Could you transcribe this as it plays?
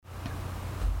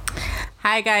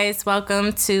Hi guys,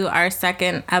 welcome to our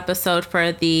second episode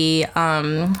for the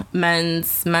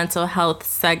men's mental health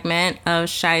segment of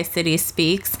Shy City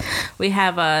Speaks. We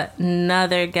have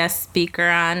another guest speaker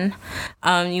on.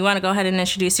 You want to go ahead and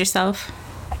introduce yourself?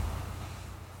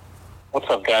 What's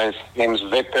up, guys? Name is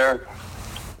Victor.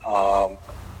 Erica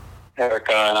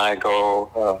and I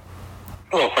go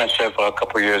a little friendship a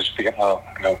couple of years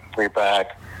way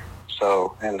back.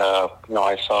 So,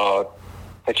 I saw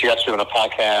that you guys doing a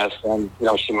podcast, and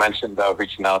she mentioned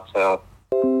reaching out to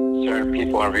certain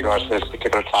people in regards to this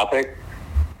particular topic,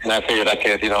 and I figured I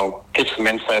could get some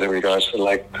insight in regards to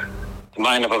like the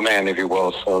mind of a man, if you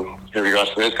will. So in regards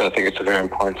to this, because I think it's a very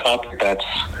important topic that's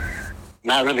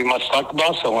not really much talked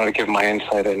about, so I wanted to give my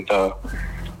insight into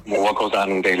what goes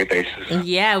on a daily basis.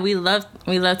 Yeah, we love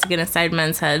to get inside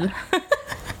men's head.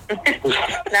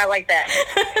 Not like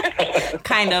that.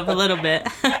 Kind of, a little bit.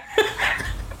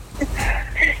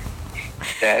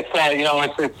 Yeah,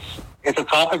 it's a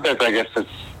topic that I guess it's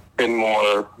been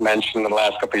more mentioned in the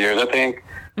last couple of years, I think.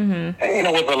 Mm-hmm.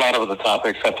 And, with a lot of the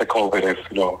topics after COVID,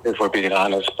 if we're being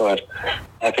honest. But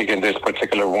I think in this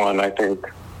particular one, I think,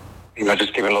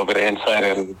 just giving a little bit of insight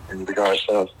in regards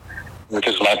to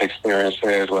just life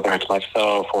experiences, whether it's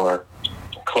myself or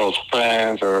close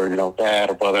friends or,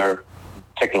 dad or brother,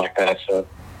 something like that. So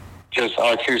just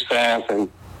our 2 cents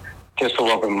and just so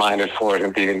open-minded for it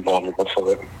and being vulnerable to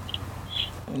it.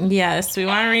 Yes, we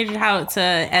want to reach out to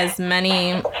as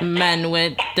many men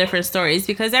with different stories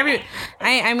because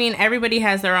everybody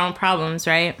has their own problems,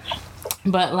 right?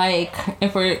 But like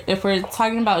if we're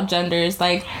talking about genders,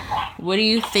 like what do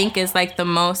you think is like the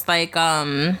most like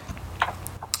the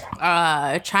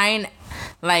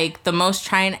most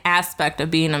trying aspect of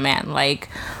being a man, like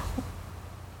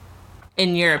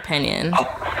in your opinion?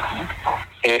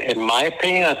 In my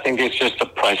opinion, I think it's just the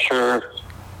pressure.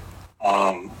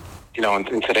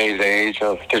 In today's age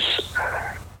of just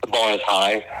the bar is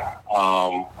high.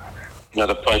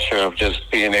 The pressure of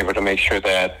just being able to make sure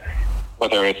that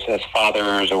whether it's as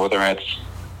fathers or whether it's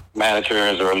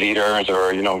managers or leaders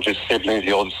or, just siblings,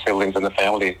 the oldest siblings in the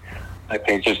family, I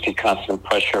think just the constant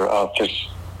pressure of just,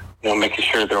 making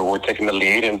sure that we're taking the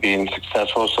lead and being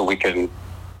successful so we can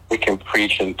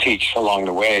preach and teach along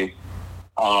the way.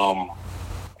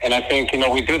 And I think,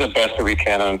 we do the best that we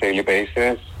can on a daily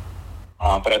basis.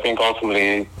 But I think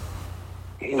ultimately,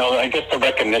 I guess the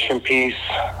recognition piece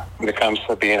when it comes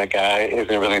to being a guy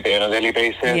isn't really there on a daily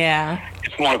basis. Yeah.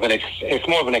 It's more of an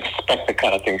expected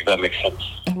kind of thing, if that makes sense.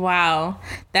 Wow.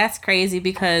 That's crazy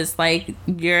because like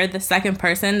you're the second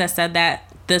person that said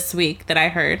that this week that I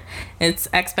heard. It's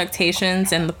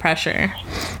expectations and the pressure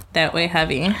that weigh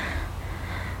heavy.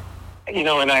 I'm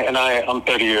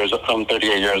 38 years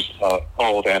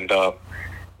old, and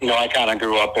I kind of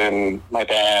grew up in my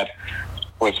dad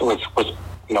was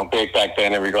big back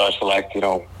then in regards to like the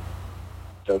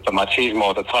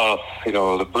machismo, the tough,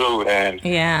 the brute, and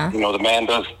the man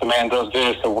does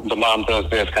this, the mom does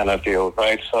this kind of deal,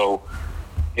 right? So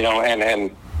and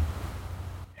it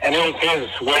was his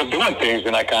way of doing things,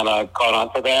 and I kind of caught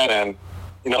on to that, and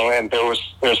and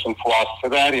there's some flaws to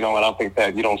that, and I don't think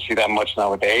that you don't see that much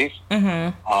nowadays.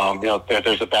 Mm-hmm.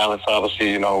 There's a balance,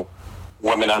 obviously.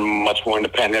 Women are much more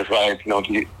independent, right?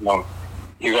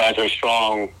 You guys are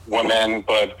strong women,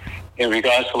 but in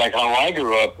regards to like how I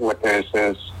grew up with this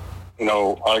is,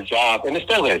 our job, and it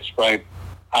still is, right?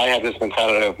 I have this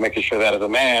mentality of making sure that as a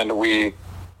man, we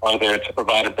are there to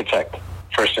provide and protect,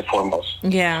 first and foremost.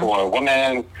 Yeah. To our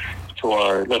women, to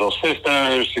our little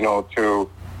sisters, to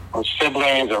our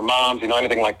siblings or moms,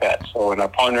 anything like that. So, and our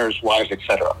partners, wives,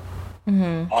 etc.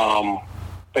 Mm-hmm.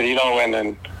 But, and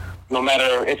then no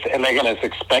matter, it's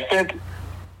expected,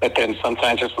 but then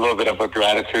sometimes just a little bit of a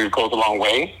gratitude goes a long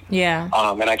way. Yeah.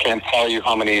 And I can't tell you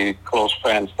how many close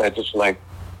friends that just say,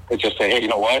 hey, you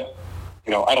know what?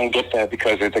 I don't get that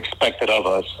because it's expected of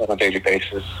us on a daily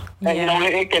basis. And,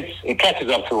 it catches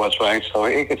up to us, right? So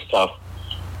it gets tough.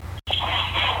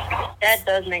 That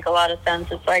does make a lot of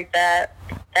sense. It's like that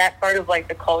part of like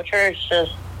the culture. It's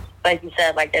just, like you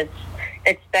said, like it's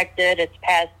expected, it's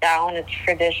passed down, it's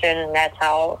tradition, and that's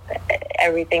how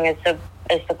everything is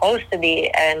supposed to be.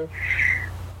 And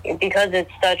because it's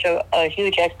such a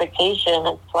huge expectation,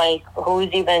 it's like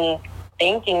who's even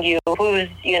thanking you, who's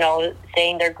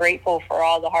saying they're grateful for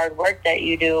all the hard work that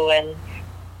you do. And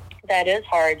that is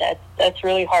hard. That's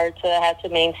really hard to have to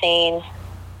maintain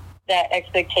that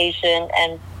expectation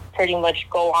and pretty much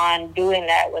go on doing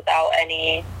that without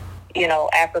any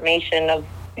affirmation of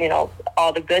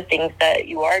all the good things that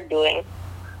you are doing.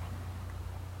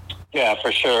 Yeah,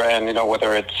 for sure. And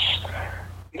whether it's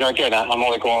again, I'm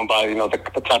only going by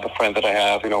the type of friends that I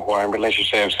have, who are in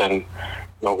relationships, and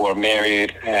who are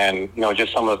married, and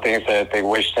just some of the things that they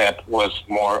wish that was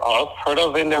more heard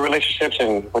of in their relationships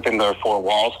and within their four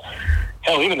walls.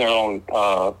 Hell, even their own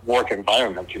work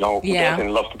environment. Who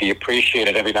doesn't love to be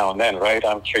appreciated every now and then, right?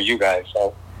 I'm sure you guys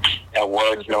at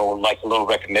work, like a little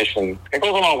recognition. It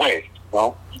goes a long way,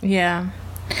 Yeah.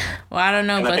 Well, I don't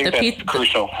know, and but that's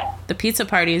crucial. The pizza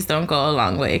parties don't go a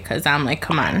long way because I'm like,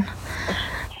 come on.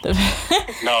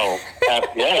 No,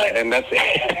 yeah, and that's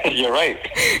you're right.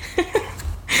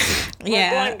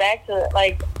 Yeah. But going back to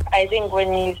I think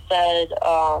when you said,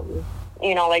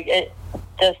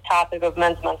 this topic of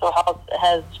men's mental health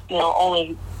has,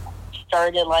 only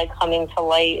started coming to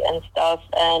light and stuff,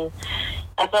 and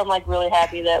so I'm really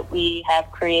happy that we have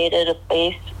created a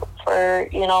space for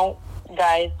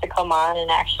guys to come on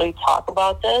and actually talk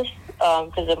about this,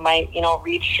 because it might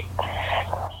reach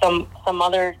some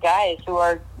other guys who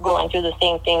are going through the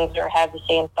same things or have the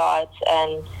same thoughts.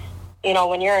 And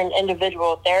when you're in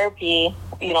individual therapy,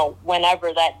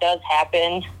 whenever that does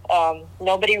happen,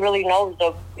 nobody really knows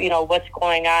of what's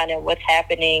going on and what's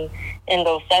happening in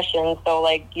those sessions. So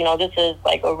this is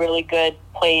a really good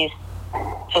place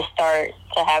to start,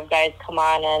 to have guys come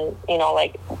on and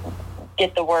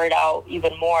get the word out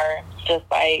even more, just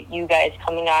by you guys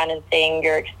coming on and saying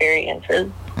your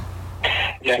experiences.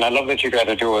 Yeah, and I love that you guys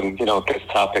are doing, this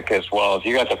topic as well.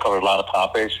 You guys have covered a lot of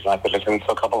topics. I've been listening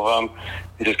to a couple of them.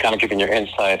 You're just kind of giving your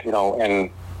insight, and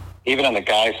even on the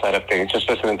guy side of things, just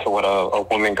listening to what a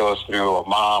woman goes through, a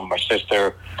mom or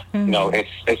sister,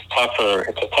 it's tougher.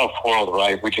 It's a tough world,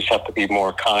 right? We just have to be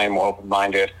more kind, more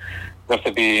open-minded.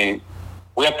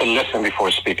 We have to listen before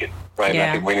speaking, right? Yeah.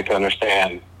 I think we need to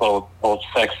understand both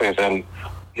sexes, and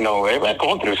everybody's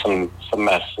going through some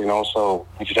mess, so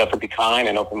you just have to be kind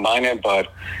and open-minded.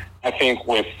 But I think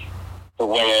with the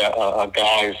way a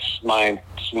guy's mind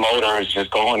motor is just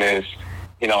going is,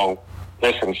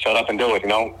 listen, shut up and do it,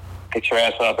 get your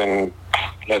ass up and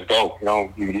let's go.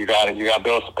 You got it. You got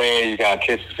bills to pay. You got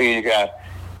kids to see. You got,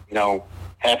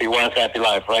 happy wife, happy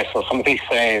life, right? So some of these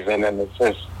things, and then it's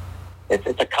just,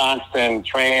 it's a constant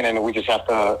train, and we just have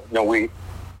to,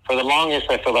 for the longest,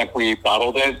 I feel like we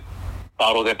bottled it,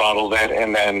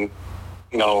 and then,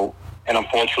 and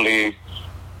unfortunately,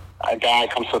 a guy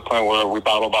comes to a point where we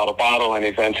bottle, and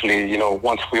eventually,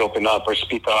 once we open up or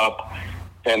speak up,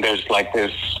 then there's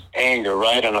this anger,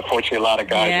 right? And unfortunately, a lot of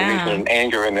guys release their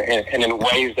anger and in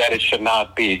ways that it should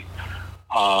not be.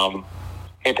 And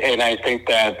I think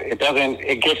that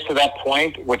it gets to that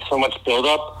point with so much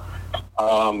buildup.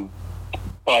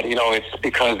 But, it's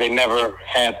because they never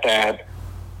had that,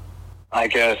 I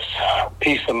guess,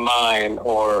 peace of mind,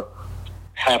 or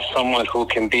have someone who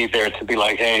can be there to be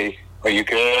like, hey, are you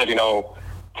good?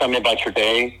 Tell me about your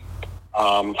day.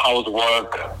 How's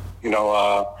work?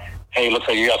 Hey, looks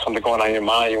like you got something going on in your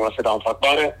mind. You want to sit down and talk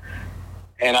about it?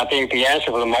 And I think the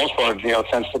answer for the most part,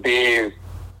 tends to be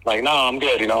like, no, I'm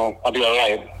good. I'll be all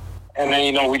right. And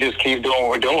then, we just keep doing what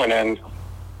we're doing, and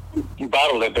you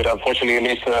battle it. But unfortunately, it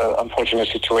leads to unfortunate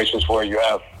situations where you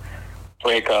have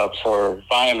breakups or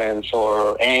violence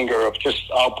or anger, of just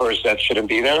outbursts that shouldn't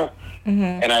be there.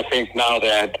 Mm-hmm. And I think now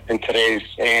that in today's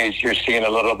age, you're seeing a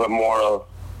little bit more of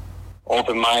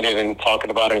open-minded and talking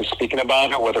about it and speaking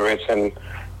about it, whether it's in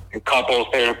couples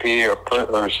therapy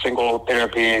or single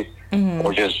therapy, mm-hmm.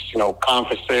 or just,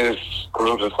 conferences,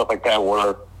 groups and stuff like that,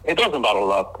 where it doesn't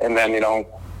bottle up. And then,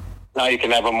 now you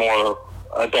can have a more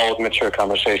adult, mature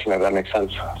conversation, if that makes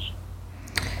sense.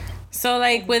 So,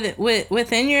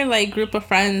 within your, group of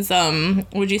friends,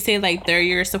 would you say, they're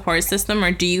your support system,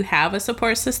 or do you have a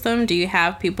support system? Do you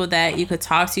have people that you could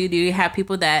talk to? Do you have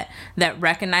people that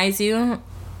recognize you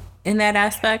in that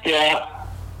aspect?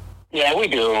 Yeah, we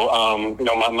do.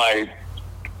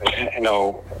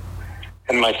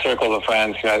 In my circle of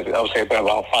friends, I would say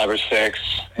about 5 or 6,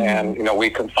 and, we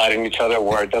confide in each other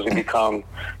where it doesn't become,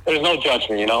 there's no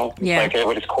judgment, Yeah.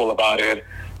 Everybody's cool about it.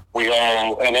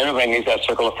 And everybody needs that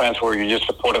circle of friends where you're just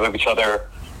supportive of each other,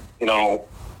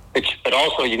 but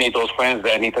also you need those friends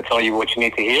that need to tell you what you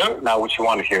need to hear, not what you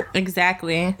want to hear.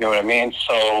 Exactly. You know what I mean?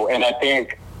 So, and I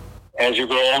think as you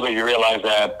grow older, you realize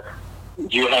that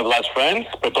you have less friends,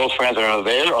 but those friends that are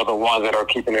there are the ones that are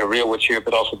keeping it real with you,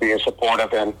 but also being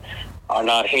supportive and are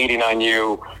not hating on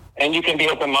you. And you can be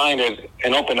open-minded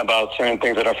and open about certain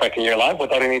things that are affecting your life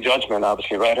without any judgment,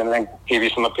 obviously, right? And then give you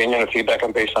some opinion or feedback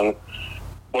based on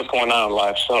what's going on in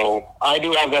life. So I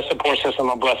do have that support system,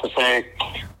 I'm blessed to say.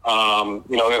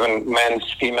 Even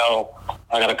men's, female,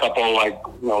 I got a couple,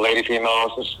 lady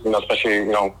females, especially,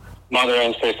 mother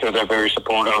and sister, they're very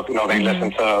supportive. They mm-hmm.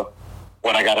 listen to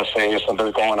what I got to say, or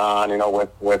something's going on,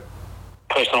 with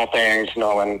personal things,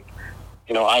 and,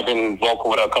 I've been vocal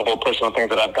with a couple of personal things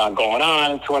that I've got going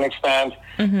on to an extent,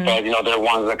 but, they're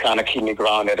ones that kind of keep me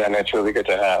grounded, and it's really good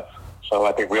to have. So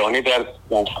I think we all need that.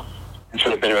 It's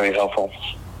really been really helpful.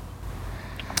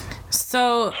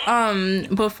 So,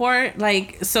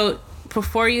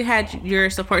 before you had your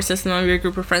support system of your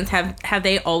group of friends, have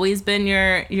they always been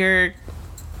your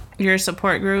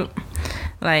support group?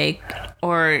 Like,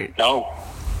 or no,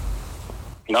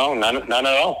 none at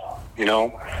all.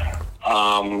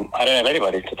 I didn't have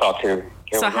anybody to talk to.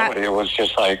 It was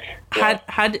just like, yeah.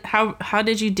 How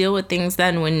did you deal with things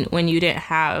then when you didn't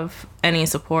have any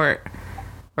support,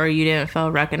 or you didn't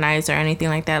feel recognized or anything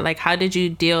like that? Like, how did you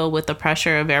deal with the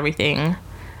pressure of everything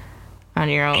on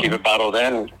your own? Keep it bottled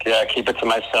in. Yeah, keep it to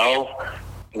myself.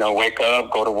 Wake up,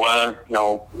 go to work.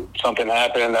 Something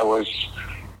happened that was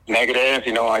negative.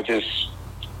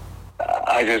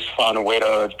 I just found a way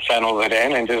to channel it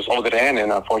in and just hold it in.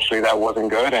 And unfortunately, that wasn't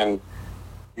good. And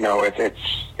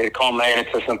it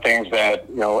culminated to some things that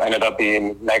ended up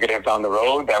being negative down the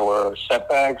road, that were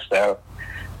setbacks, that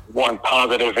weren't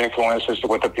positive influences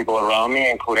with the people around me,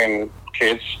 including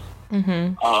kids.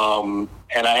 And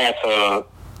I had to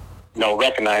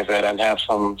recognize that and have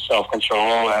some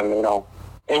self-control, and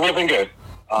it wasn't good.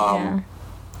 And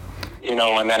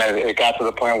then it got to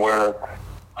the point where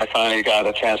I finally got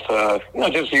a chance to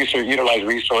just utilize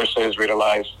resources,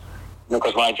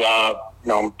 because my job,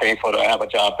 I'm thankful to have a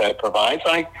job that provides,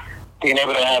 like, being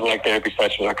able to have, like, therapy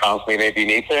sessions or counseling if you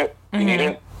need it.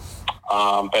 But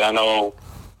I know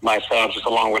myself, just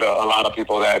along with a lot of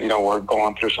people that, were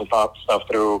going through some stuff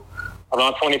through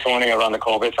around 2020, around the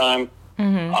COVID time.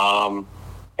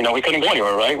 We couldn't go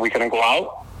anywhere, right? We couldn't go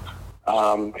out.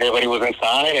 Everybody was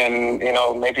inside, and,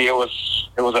 maybe it was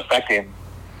affecting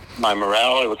my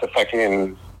morale. It was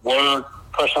affecting work,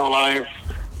 personal life,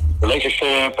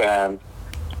 relationship, and,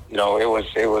 it was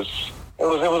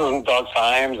in dark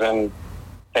times, and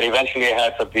that eventually I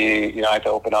had to be, I had to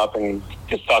open up and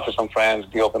just talk to some friends,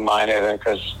 be open-minded,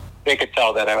 because they could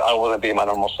tell that I wasn't being my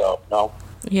normal self,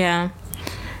 Yeah.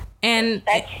 And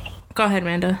go ahead,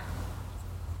 Amanda.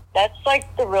 That's,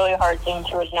 like, the really hard thing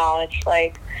to acknowledge,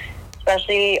 like,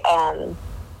 especially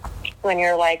when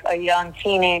you're, like, a young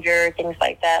teenager, things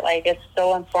like that. Like, it's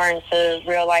so important to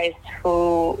realize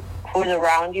who's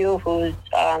around you, who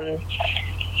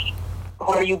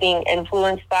are you being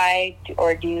influenced by,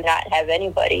 or do you not have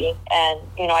anybody? And,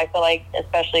 I feel like,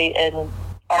 especially in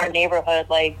our neighborhood,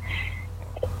 like,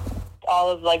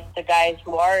 all of, like, the guys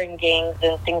who are in gangs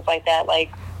and things like that, like,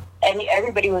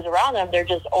 everybody who's around them, they're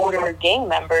just older gang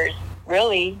members,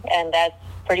 really, and that's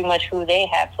pretty much who they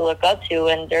have to look up to,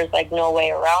 and there's, like, no way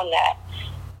around that.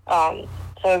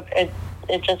 So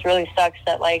it just really sucks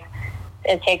that, like,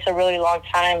 it takes a really long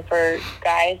time for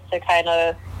guys to kind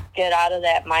of get out of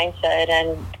that mindset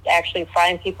and actually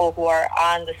find people who are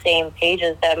on the same page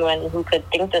as them and who could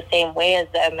think the same way as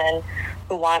them and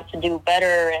who want to do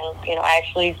better and,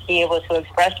 actually be able to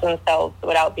express themselves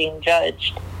without being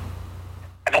judged.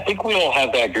 And I think we all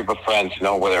have that group of friends,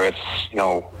 whether it's,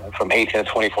 from 18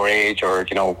 to 24 age or,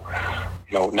 now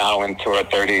into our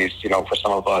 30s, for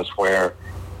some of us, where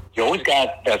you always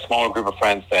got that smaller group of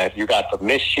friends that you got the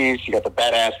mischiefs, you got the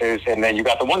badasses, and then you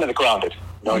got the one that's grounded.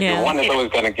 You're one that's always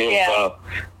going to give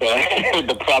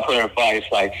the proper advice,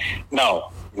 like,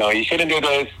 no, you shouldn't do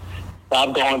this.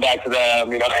 Stop going back to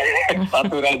them, stop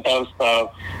doing that dumb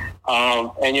stuff.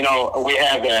 And, we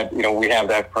have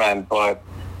that friend, but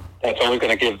that's always going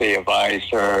to give the advice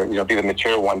or, be the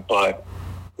mature one. But,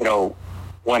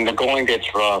 when the going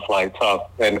gets rough, like tough,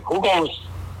 then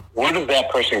where does that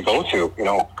person go to?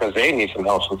 Because they need some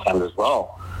help sometimes as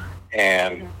well.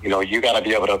 And, you got to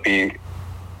be able to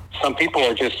some people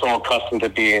are just so accustomed to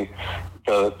being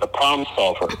the problem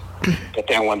solver. But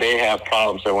then when they have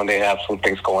problems or when they have some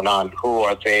things going on, who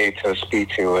are they to speak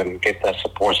to and get that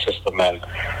support system? And,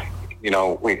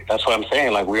 that's what I'm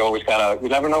saying. Like, we always you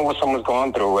never know what someone's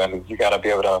going through, and you got to be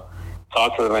able to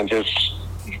talk to them and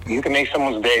you can make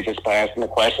someone's day just by asking a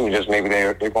question. Just maybe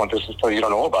they're going through some stuff you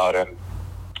don't know about. And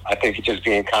I think just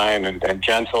being kind and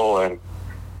gentle and,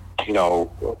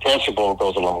 approachable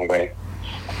goes a long way.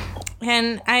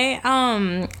 And I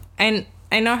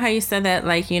know how you said that,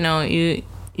 like,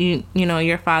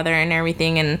 your father and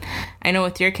everything, and I know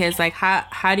with your kids, like,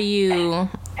 how do you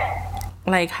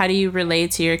relate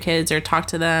to your kids or talk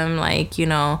to them? Like,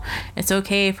 it's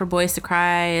okay for boys to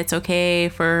cry, it's okay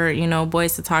for,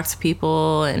 boys to talk to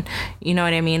people, and you know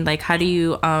what I mean? Like, how do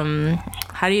you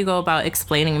go about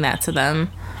explaining that to them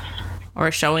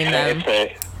or showing them?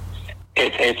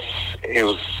 It's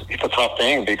it's a tough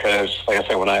thing because, like I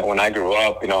said, when I grew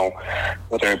up,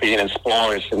 whether it being in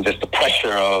sports and just the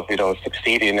pressure of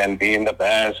succeeding and being the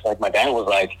best, like my dad was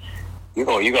like, you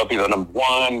gotta be the number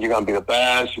one, you're gonna be the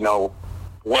best,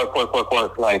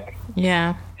 work, like.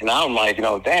 Yeah. And now I'm like,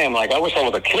 damn, like I wish I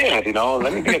was a kid,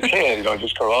 let me be a kid,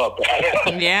 just grow up.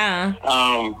 Yeah.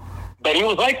 But he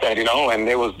was like that, and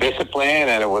it was discipline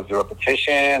and it was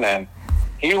repetition, and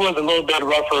he was a little bit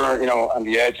rougher, on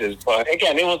the edges. But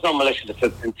again, it was no malicious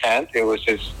intent. It was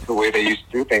just the way they used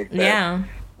to do things. Yeah.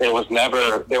 There was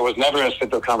never a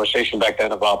simple conversation back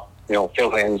then about,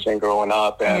 feelings and growing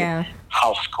up and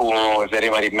how school, is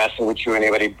anybody messing with you,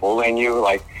 anybody bullying you?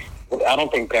 Like, I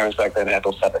don't think parents back then had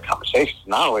those type of conversations.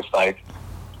 Now it's like,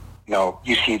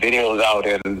 you see videos out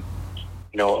and,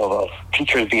 of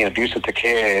teachers being abusive to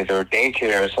kids or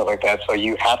daycare and stuff like that. So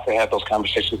you have to have those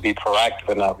conversations, be proactive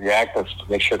and not reactive to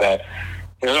make sure that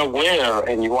they're aware,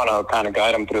 and you want to kind of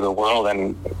guide them through the world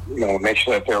and, make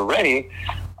sure that they're ready.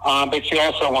 But you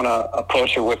also want to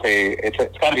approach it with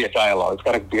it's got to be a dialogue. It's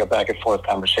got to be a back and forth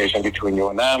conversation between you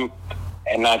and them,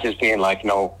 and not just being like,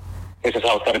 this is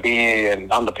how it's got to be,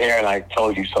 and I'm the parent, I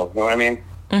told you so. You know what I mean?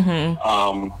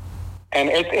 Mm-hmm. And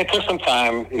it took some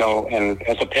time, and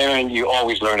as a parent, you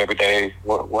always learn every day.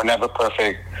 We're never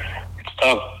perfect. It's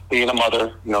tough being a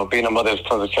mother. Being a mother is the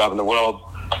toughest job in the world.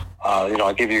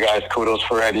 I give you guys kudos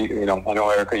for it. I know,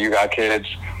 Erica, you got kids.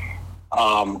 We're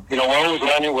always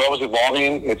learning. We're always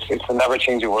evolving. It's a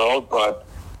never-changing world, but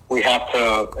we have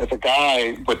to, as a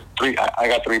guy with I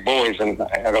got 3 boys, and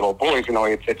I got all boys,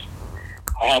 I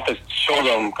have to show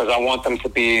them, because I want them to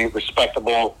be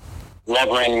respectable,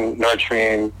 loving,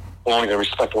 nurturing, boys and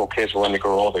respectable kids when they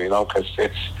grow older, because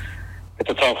it's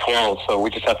a tough world. So we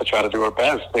just have to try to do our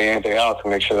best day in, day out to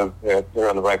make sure that they're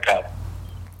on the right path.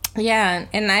 Yeah,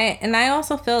 and I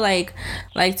also feel like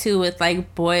too, with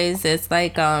like boys, it's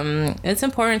like it's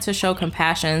important to show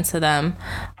compassion to them,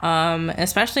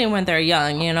 especially when they're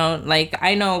young. Like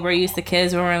I know we're used to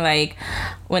kids when we're like,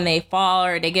 when they fall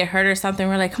or they get hurt or something,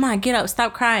 we're like, come on, get up,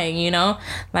 stop crying,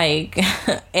 like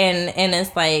and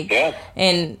it's like, yeah.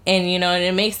 and and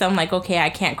it makes them like, okay, I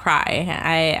can't cry,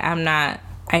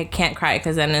 I can't cry,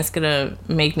 because then it's gonna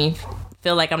make me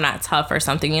feel like I'm not tough or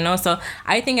something, So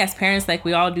I think as parents, like,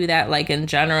 we all do that, like, in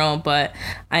general. But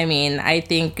I mean, I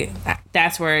think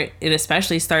that's where it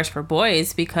especially starts for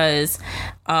boys, because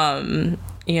they're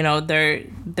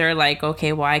like,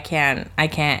 okay, well, I can't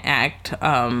act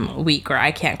weak, or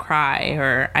I can't cry,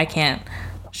 or I can't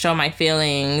show my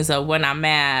feelings of when I'm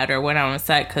mad or when I'm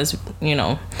upset, because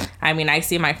I mean, I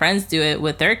see my friends do it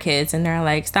with their kids, and they're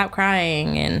like, stop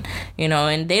crying, and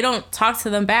and they don't talk to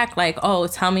them back like, oh,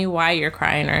 tell me why you're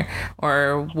crying,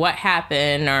 or what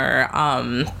happened, or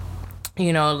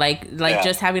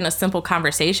just having a simple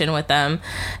conversation with them.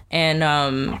 And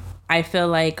I feel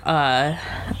like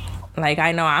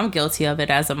I know I'm guilty of it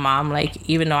as a mom. Like,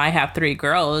 even though I have 3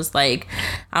 girls, like,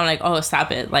 I'm like, oh,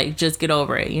 stop it. Like, just get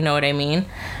over it. You know what I mean?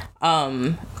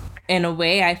 In a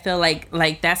way, I feel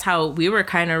like that's how we were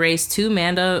kind of raised too,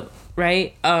 Manda,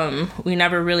 right? We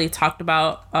never really talked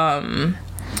about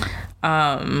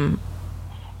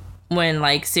when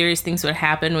like serious things would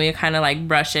happen. We would kind of like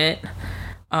brush it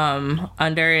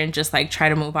under and just like try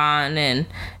to move on, and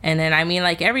then I mean,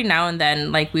 like, every now and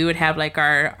then, like, we would have like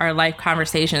our life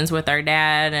conversations with our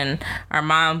dad and our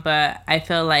mom, but I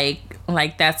feel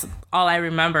like that's all I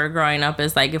remember growing up,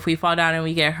 is like, if we fall down and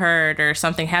we get hurt or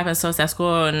something happens to us at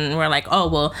school, and we're like, oh,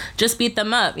 well, just beat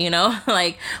them up,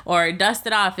 like, or dust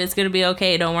it off, it's gonna be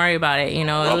okay, don't worry about it, it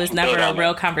was never a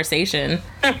real conversation.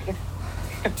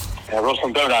 Yeah, roll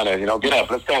some dirt on it, get up,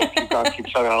 let's go, keep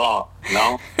chugging along,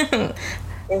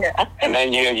 Yeah. And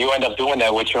then you end up doing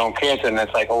that with your own kids, and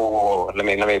it's like, oh, let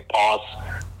me pause,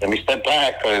 let me step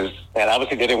back, because that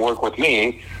obviously didn't work with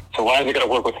me. So why is it gonna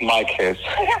work with my kids?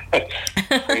 So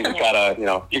you just gotta,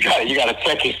 you gotta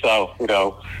check yourself,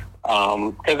 because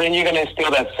then you're gonna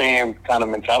instill that same kind of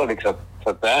mentality to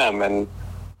them, and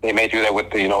they may do that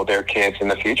with their kids in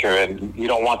the future, and you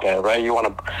don't want that, right? You want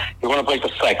to break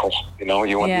the cycle, you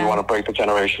want to break the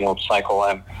generational cycle,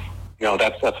 and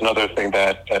that's another thing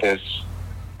that is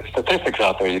statistics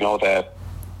out there, that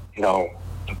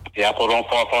the apple don't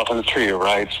fall far from the tree,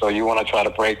 right? So you want to try to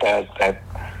break that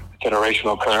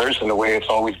generational curse and the way it's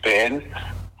always been.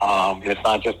 It's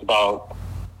not just about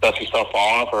dust yourself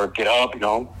off or get up,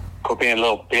 quit being a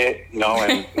little bit,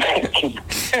 and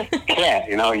can't,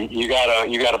 you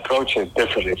gotta approach it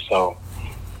differently. So,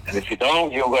 and if you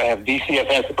don't, you're gonna have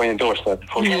DCFS up on your doorstep.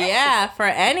 Yeah, for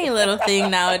any little thing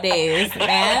nowadays,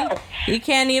 man. You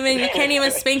can't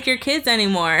even spank your kids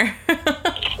anymore.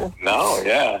 No,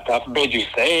 yeah. God forbid you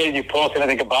say it, you post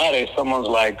anything about it, someone's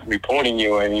like reporting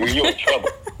you and you're in trouble.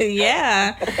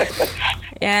 Yeah.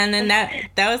 Yeah, and then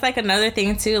that was like another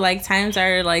thing too. Like times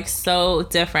are like so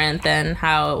different than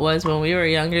how it was when we were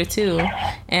younger too.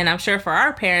 And I'm sure for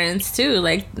our parents too,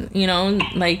 like, you know,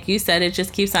 like you said, it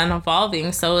just keeps on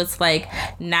evolving. So it's like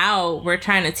now we're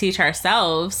trying to teach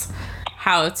ourselves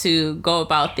how to go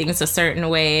about things a certain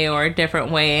way or a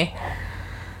different way.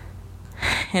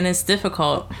 And it's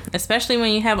difficult, especially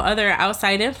when you have other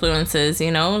outside influences, you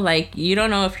know, like you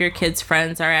don't know if your kids'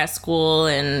 friends are at school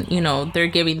and, you know, they're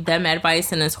giving them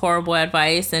advice and it's horrible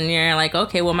advice. And you're like,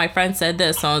 okay, well, my friend said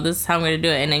this, so this is how I'm going to do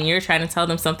it. And then you're trying to tell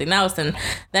them something else. And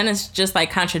then it's just like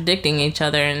contradicting each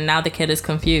other. And now the kid is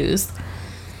confused.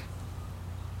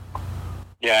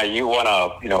 Yeah, you want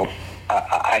to, you know,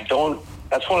 I don't,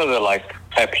 that's one of the like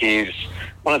pet peeves.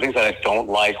 One of the things that I don't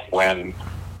like when,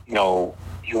 you know,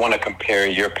 you want to compare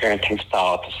your parenting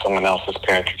style to someone else's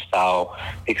parenting style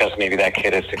because maybe that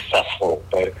kid is successful.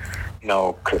 But, you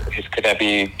know, could that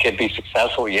kid be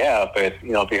successful? Yeah, but,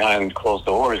 you know, behind closed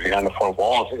doors, behind the four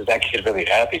walls, is that kid really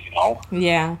happy, you know?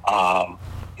 Yeah.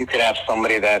 You could have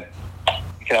somebody you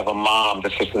could have a mom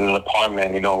that's just in an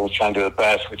apartment, you know, who's trying to do the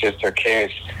best with just their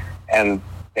kids. And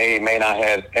they may not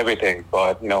have everything,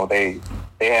 but, you know, they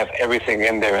have everything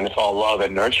in there and it's all love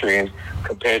and nurturing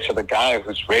compared to the guy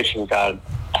who's rich and got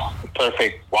the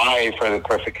perfect wife or the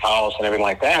perfect house and everything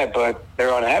like that, but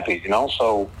they're unhappy, you know?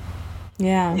 So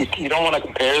yeah, you don't want to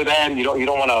compare that. You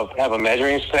don't want to have a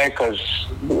measuring stick because,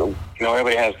 you know,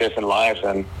 everybody has different lives.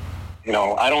 And, you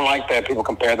know, I don't like that people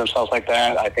compare themselves like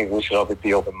that. I think we should always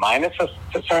be open-minded to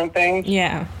certain things.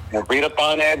 Yeah. And read up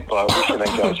on it, but we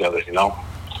shouldn't judge others, you know?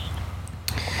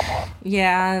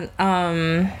 Yeah,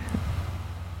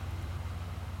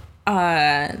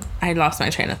 I lost my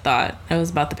train of thought. It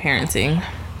was about the parenting.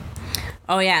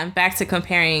 Oh yeah, back to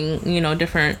comparing, you know,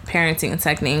 different parenting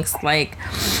techniques. Like,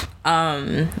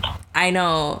 I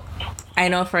know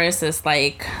for instance,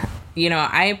 like, you know,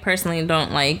 I personally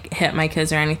don't like hit my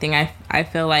kids or anything. I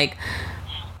feel like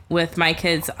with my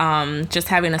kids, just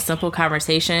having a simple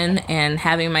conversation and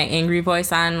having my angry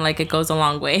voice on, like, it goes a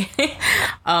long way.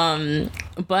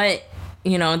 But,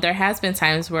 you know, there has been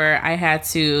times where I had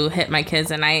to hit my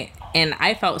kids and I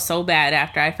felt so bad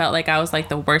after. I felt like I was like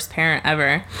the worst parent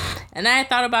ever. And I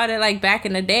thought about it like back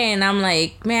in the day and I'm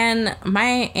like, man,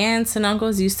 my aunts and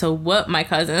uncles used to whoop my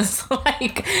cousins.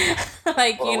 like,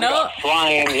 well, you know.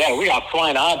 We got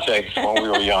flying objects when we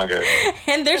were younger.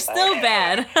 And they're still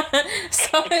bad.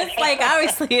 So it's like,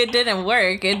 obviously it didn't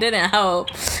work. It didn't help.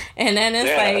 And then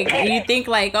it's like, you think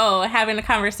like, oh, having a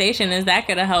conversation, is that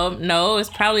going to help? No, it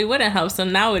probably wouldn't help. So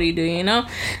now what do, you know?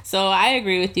 So I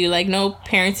agree with you. Like, no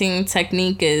parenting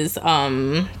technique is,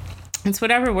 it's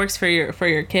whatever works for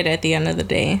your kid at the end of the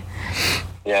day.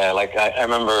 Yeah, like I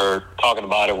remember talking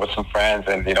about it with some friends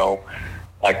and, you know,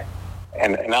 like,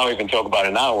 and I'll even joke about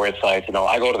it now where it's like, you know,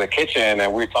 I go to the kitchen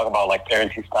and we talk about like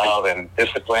parenting style and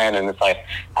discipline. And it's like,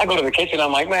 I go to the kitchen,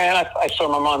 I'm like, man, I saw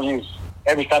my mom use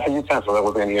every type of utensil that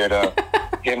was in here to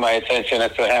get my attention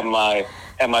and to have my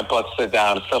butt sit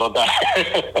down and settle down.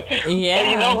 Yeah.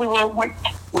 And, you know,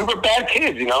 we were bad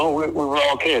kids, you know, we were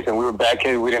all kids and we were bad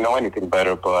kids. We didn't know anything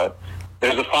better, but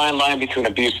there's a fine line between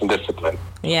abuse and discipline.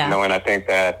 Yeah. You know, and I think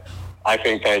that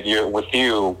you're with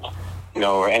you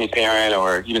know, or any parent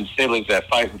or even siblings that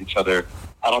fight with each other,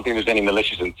 I don't think there's any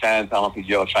malicious intent. I don't think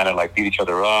you're trying to like beat each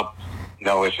other up. You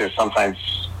know, it's just sometimes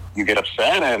you get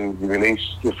upset and you release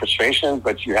your frustration,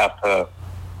 but you have to,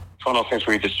 it's one of those things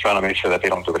where you're just trying to make sure that they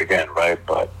don't do it again, right?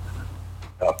 But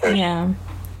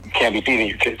you can't be beating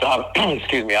your kids up,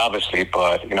 excuse me, obviously,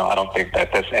 but, you know, I don't think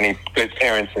that that's any good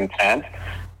parent's intent.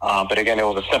 But again, it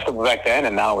was acceptable back then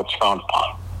and now it's frowned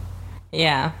upon.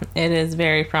 Yeah, it is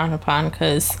very frowned upon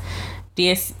because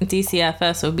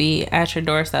DCFS will be at your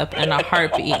doorstep in a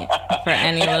heartbeat for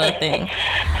any little thing.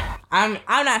 I'm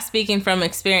not speaking from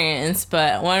experience,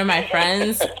 but one of my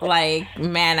friends, like,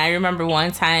 man, I remember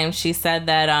one time she said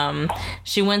that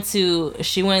she went to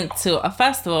a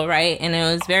festival, right? And it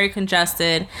was very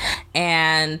congested.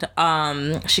 And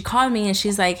she called me and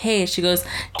she's like, hey, she goes,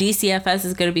 DCFS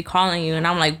is going to be calling you. And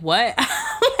I'm like, what?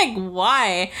 I'm like,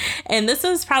 why? And this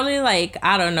was probably like,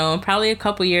 I don't know, probably a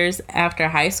couple years after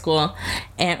high school,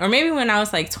 or maybe when I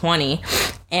was like 20.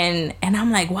 And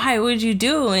I'm like, why would you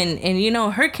do? And you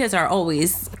know, her kids are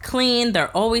always clean,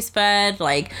 they're always fed,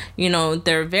 like, you know,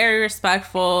 they're very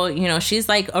respectful, you know, she's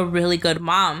like a really good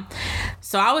mom.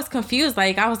 So I was confused,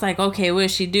 like, I was like, okay, what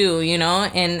does she do, you know?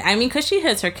 And I mean, because she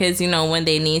hits her kids, you know, when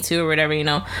they need to or whatever, you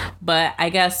know, but I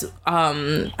guess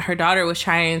her daughter was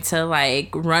trying to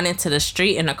like run into the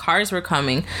street and the cars were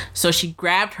coming, so she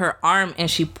grabbed her arm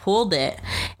and she pulled it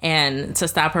and to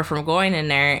stop her from going in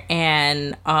there.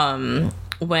 And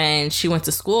when she went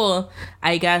to school,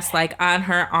 I guess like on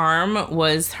her arm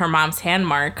was her mom's hand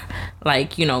mark,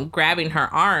 like, you know, grabbing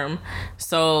her arm.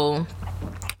 So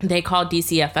they called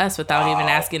DCFS without even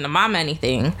asking the mom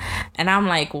anything. And I'm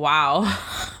like, wow.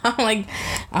 I'm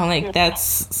like, that's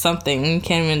something. You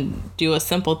can't even do a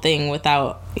simple thing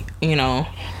without, you know,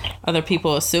 other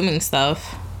people assuming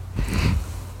stuff.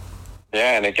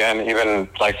 Yeah, and again, even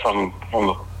like from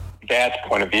dad's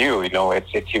point of view, you know, it's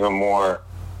even more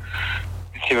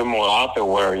out there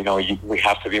where, you know, we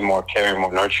have to be more caring,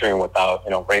 more nurturing without,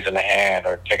 you know, raising a hand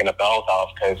or taking the belt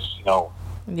off, because, you know,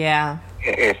 yeah,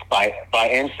 it's by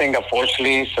instinct.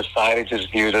 Unfortunately, society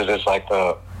just views it as like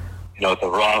the, you know, the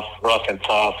rough and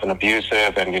tough and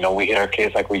abusive, and, you know, we hit our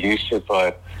kids like we used to,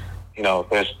 but, you know,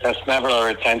 that's never our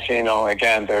intention. You know,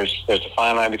 again, there's a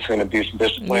fine line between abuse and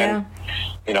discipline. Yeah.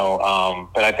 You know,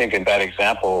 but I think in that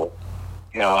example,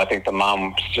 you know, I think the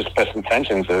mom's just best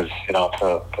intentions is, you know,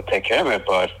 to take care of it.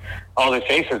 But all it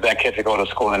takes is that kid to go to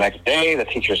school the next day, the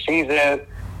teacher sees it,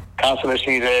 counselor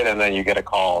sees it, and then you get a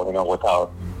call, you know,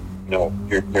 without, you know,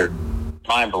 you're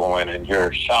mind blowing and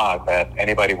you're shocked that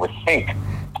anybody would think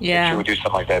that you would do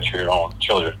something like that to your own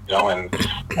children, you know, and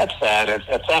that's sad. It's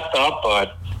effed up,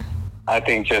 but I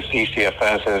think just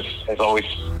ECFS has always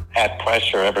had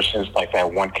pressure ever since like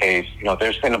that one case. You know,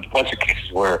 there's been a bunch of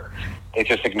cases where they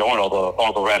just ignored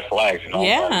all the red flags, you know.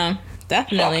 Yeah,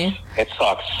 definitely. It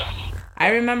sucks. I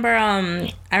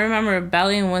remember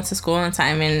Belly went to school one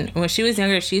time, and when she was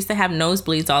younger, she used to have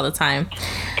nosebleeds all the time.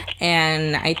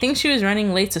 And I think she was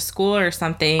running late to school or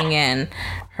something, and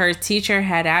her teacher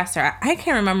had asked her, I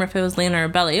can't remember if it was Lena or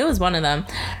Belly, it was one of them.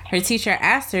 Her teacher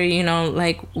asked her, you know,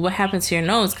 like, what happened to your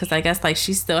nose? Because I guess like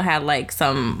she still had like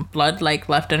some blood like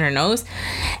left in her nose.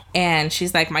 And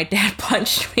she's like, my dad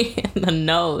punched me in the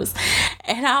nose.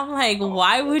 And I'm like,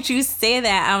 why would you say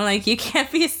that? I'm like, you can't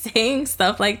be saying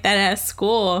stuff like that at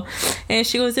school. And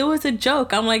she goes, it was a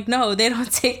joke. I'm like, no, they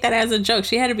don't take that as a joke.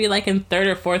 She had to be like in 3rd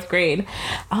or 4th grade.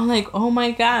 I'm like, oh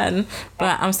my God.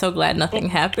 But I'm so glad nothing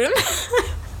happened.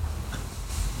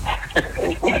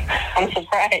 I'm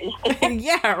surprised.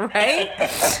 Yeah, right?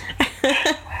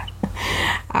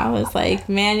 I was like,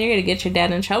 man, you're gonna get your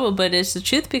dad in trouble. But it's the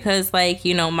truth, because like,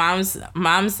 you know, moms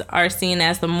are seen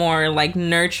as the more like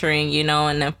nurturing, you know,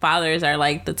 and then fathers are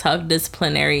like the tough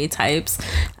disciplinary types.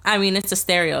 I mean, it's a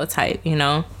stereotype, you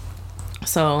know,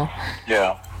 so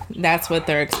yeah, that's what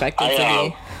they're expected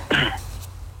to be.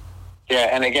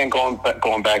 Yeah, and again, going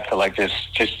back to like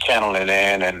just channeling it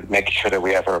in and making sure that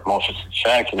we have our emotions in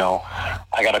check. You know,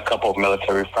 I got a couple of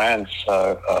military friends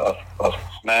of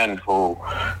men who,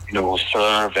 you know, who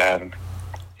served, and,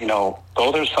 you know,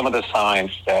 those are some of the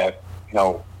signs that, you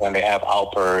know, when they have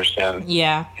outbursts and, you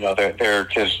know, they're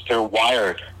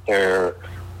wired, they're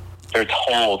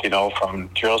told, you know, from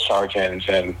drill sergeants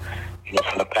and, you know,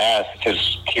 from the past,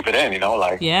 just keep it in, you know,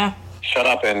 like shut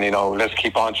up and, you know, let's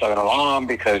keep on chugging along,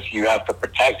 because you have to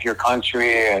protect your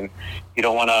country and you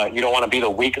don't want to be the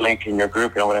weak link in your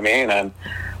group, you know what I mean? And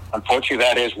unfortunately,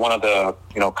 that is one of the,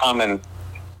 you know, common,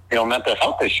 you know, mental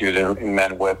health issues in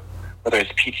men, with whether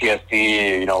it's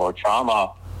PTSD, you know, or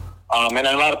trauma. And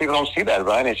a lot of people don't see that,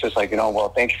 right? It's just like, you know, well,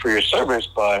 thank you for your service,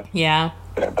 but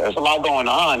there's a lot going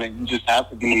on, and you just have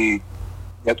to be,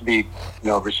 you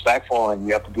know, respectful, and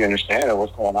you have to be understanding of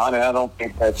what's going on. And I don't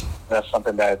think that's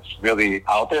something that's really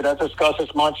out there that's discussed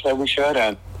as much that we should.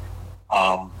 And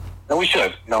we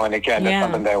should, you know, and again, that's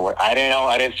something that I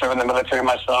didn't serve in the military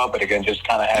myself, but again, just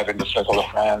kind of having the circle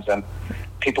of friends and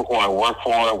people who I work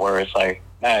for, where it's like,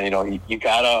 man, you know, you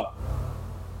gotta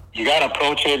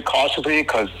approach it cautiously,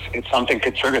 because it's something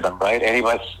could trigger them, right?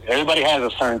 Everybody has a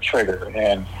certain trigger,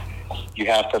 and you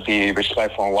have to be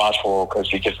respectful and watchful,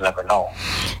 because you just never know.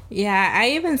 Yeah,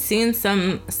 I even seen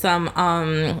some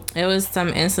it was some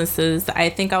instances. I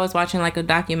think I was watching like a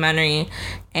documentary,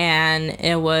 and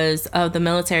it was of the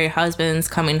military husbands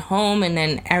coming home, and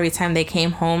then every time they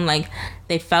came home, like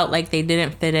they felt like they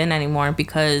didn't fit in anymore,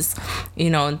 because, you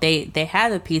know, they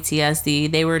had the PTSD,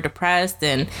 they were depressed,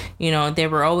 and, you know, they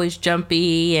were always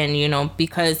jumpy, and, you know,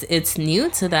 because it's new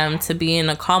to them to be in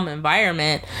a calm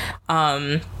environment,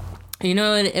 you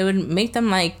know, it would make them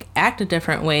like act a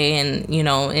different way, and, you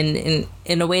know, in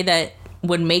a way that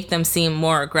would make them seem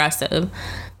more aggressive.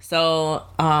 So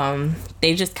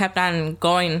they just kept on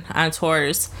going on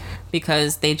tours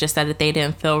because they just said that they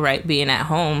didn't feel right being at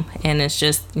home. And it's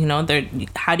just, you know,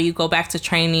 how do you go back to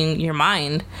training your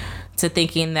mind to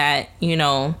thinking that, you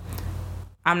know,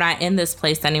 I'm not in this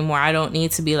place anymore. I don't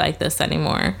need to be like this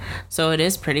anymore. So it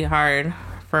is pretty hard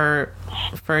for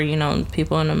you know,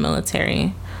 people in the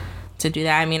military to do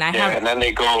that. I mean, I have... and then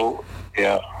they go...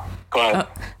 Yeah. Go ahead.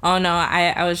 Oh no,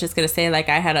 I was just going to say, like,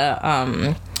 I had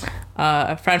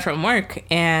a friend from work,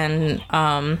 and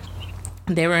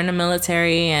they were in the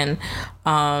military, and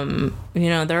you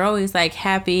know, they're always like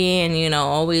happy, and you know,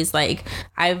 always like,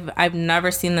 I've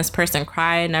never seen this person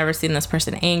cry, never seen this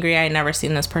person angry, I never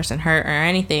seen this person hurt or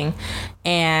anything.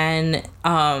 And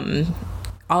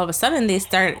all of a sudden they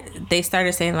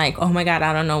started saying like, oh my God,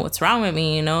 I don't know what's wrong with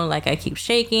me, you know, like I keep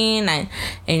shaking, and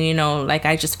you know, like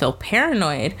I just feel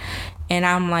paranoid. And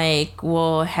I'm like,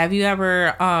 well, have you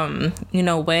ever you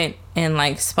know, went and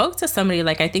like spoke to somebody,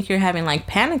 like I think you're having like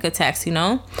panic attacks, you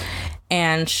know?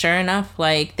 And sure enough,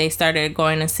 like they started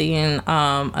going and seeing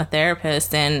a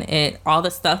therapist, and all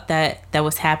the stuff that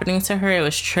was happening to her, it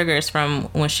was triggers from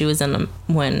when she was in the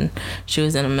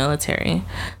military.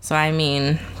 So I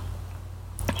mean,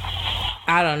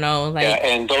 I don't know, like,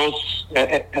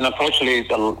 yeah, and unfortunately,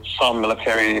 some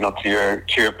military, you know, to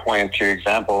your point, to your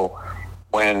example,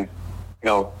 when, you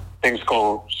know, things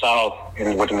go south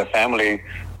within the family,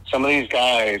 some of these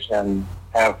guys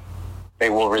they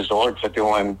will resort to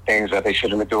doing things that they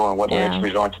shouldn't be doing, whether it's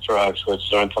resorting to drugs, or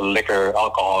resorting to liquor,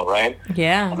 alcohol, right?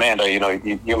 Yeah. Amanda, you know,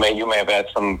 you may have had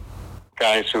some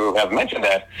guys who have mentioned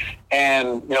that,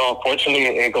 and you know, unfortunately,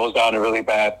 it goes down a really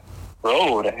bad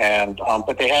road, and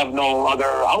but they have no other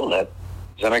outlet.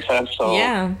 Does that make sense? So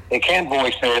they can't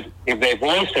voice it. If they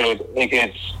voice it, it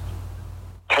gets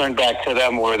turned back to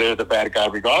them where they're the bad guy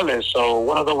regardless. So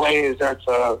one of the ways there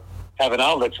to have an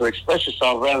outlet to express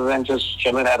yourself rather than just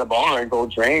chilling at a bar and go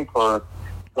drink or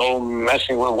go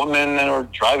messing with women or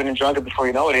driving and drunk before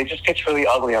you know it. It just gets really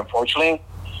ugly, unfortunately.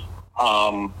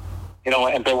 You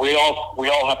know, but we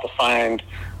all have to find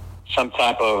some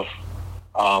type of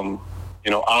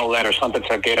you know, outlet or something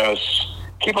to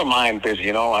keep our mind busy.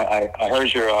 You know, I heard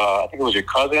I think it was your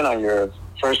cousin on your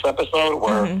first episode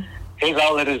where his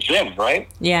outlet is gym, right?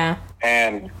 Yeah.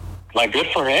 And like, good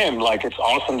for him. Like, it's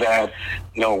awesome that,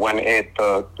 you know, when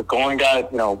the going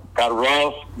got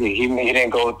rough, he didn't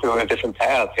go through a different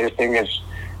path. His thing is,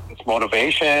 it's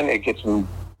motivation. It gets him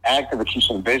active. It keeps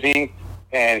him busy,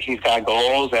 and he's got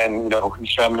goals, and you know,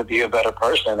 he's trying to be a better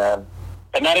person.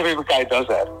 But not every guy does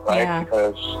that, right? Yeah.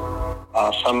 Because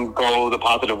some go the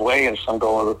positive way and some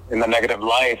go in the negative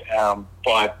light.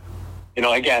 But you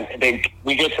know, again,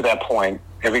 we get to that point.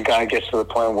 Every guy gets to the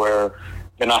point where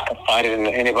they're not confided in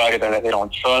anybody. They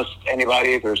don't trust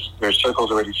anybody. Their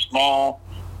circle's already small,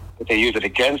 but they use it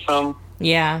against them.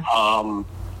 Yeah.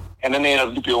 And then they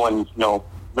end up doing, you know,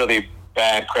 really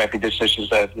bad, crappy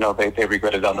decisions that, you know, they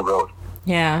regretted down the road.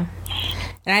 Yeah.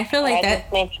 And I feel like that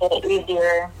just makes it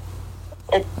easier.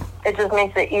 It just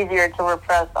makes it easier to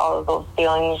repress all of those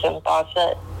feelings and thoughts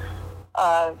that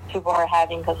people are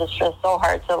having, because it's just so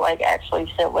hard to like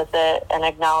actually sit with it and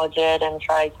acknowledge it and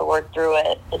try to work through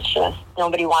it. It's just,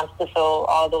 nobody wants to feel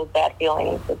all those bad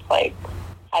feelings. It's like,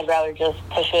 I'd rather just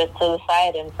push it to the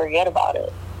side and forget about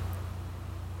it.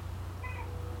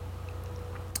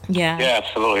 Yeah. Yeah,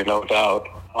 absolutely, no doubt.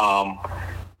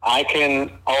 I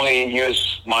can only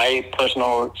use my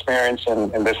personal experience,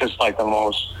 and this is like the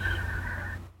most,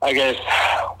 I guess,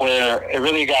 where it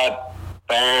really got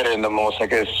bad, and the most, I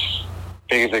guess,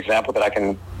 biggest example that I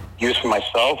can use for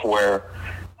myself, where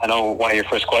I know one of your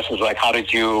first questions was like, how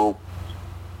did you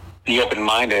be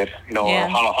open-minded, you know, or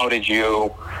how did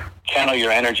you channel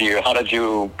your energy, or how did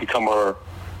you become more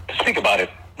to speak about it?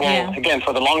 Well, again,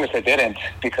 for the longest I didn't,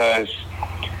 because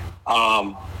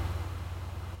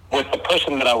with the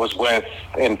person that I was with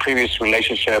in previous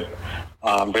relationships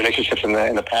in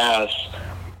the past,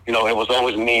 you know, it was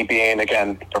always me being,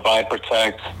 again, provide,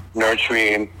 protect,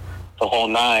 nurturing, the whole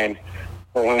nine.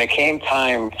 But when it came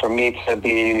time for me to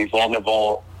be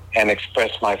vulnerable and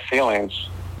express my feelings,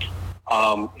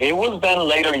 it was then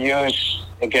later used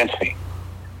against me.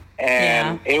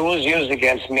 And it was used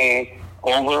against me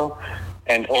over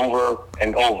and over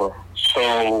and over.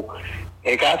 So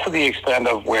it got to the extent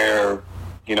of where,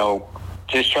 you know,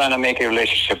 just trying to make a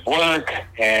relationship work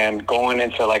and going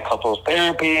into like couples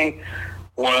therapy,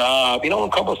 or, you know,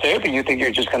 in couples therapy, you think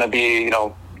you're just going to be, you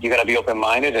know, you're going to be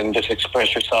open-minded and just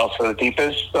express yourself to the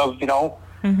deepest of, you know,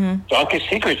 darkest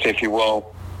secrets, if you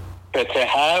will. But to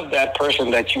have that person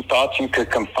that you thought you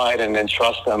could confide in and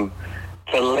trust them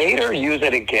to later use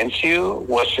it against you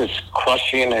was just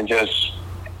crushing and just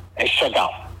shut down.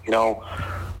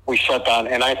 We shut down.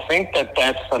 And I think that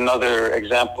that's another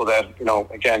example that,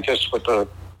 again, just with the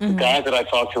guys that I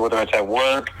talk to, whether it's at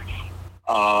work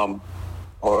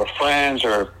or friends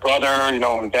or brother,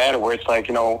 and dad, where it's like,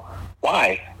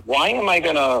 why? Why am I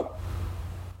going to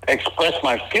express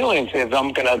my feelings if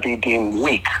I'm going to be deemed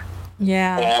weak?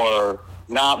 Yeah. Or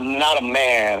not a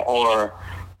man, or,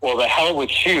 well, the hell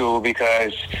with you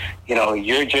because,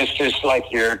 you're just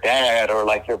like your dad or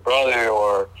like your brother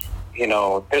or,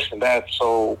 this and that.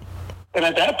 So then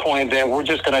at that point, then we're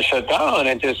just going to shut down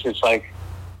and it's like,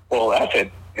 well, F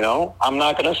it. I'm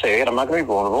not going to say it. I'm not going to be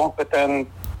vulnerable. But then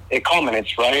it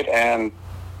culminates, right? And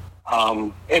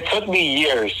it took me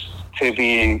years to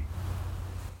be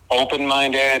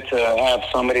open-minded, to have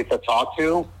somebody to talk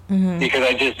to, because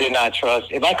I just did not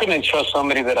trust. If I couldn't trust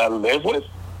somebody that I live with,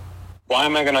 why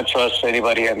am I going to trust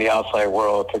anybody in the outside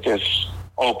world to just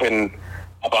open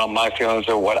about my feelings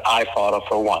or what I thought of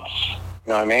for once?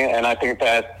 You know what I mean? And I think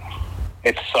that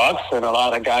it sucks, and a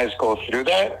lot of guys go through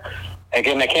that.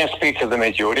 Again, I can't speak to the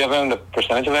majority of them, the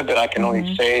percentage of it, but I can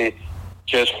only say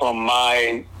just from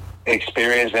my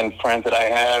experience and friends that I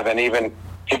have and even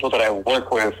people that I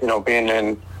work with, being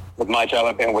in, with my job,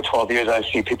 I've been with 12 years, I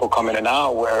see people come in and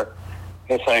out where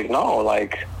it's like, no,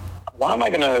 like, why am I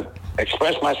going to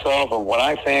express myself or what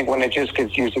I think when it just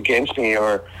gets used against me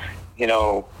or,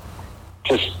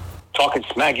 just talking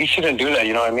smack? You shouldn't do that,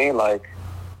 you know what I mean? Like,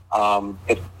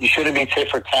 you shouldn't be tit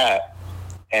for tat.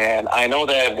 And I know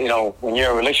that, when you're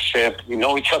in a relationship, you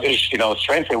know each other's,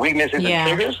 strengths and weaknesses and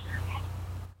triggers.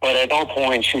 But at no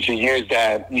point should you use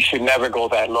that. You should never go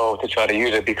that low to try to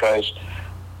use it because,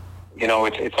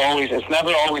 it's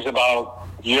never always about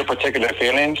your particular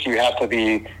feelings. You have to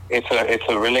be, it's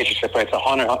a relationship. It's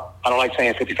 100, I don't like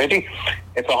saying 50-50.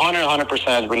 It's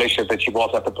 100% relationship that you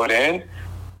both have to put in.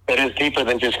 That is deeper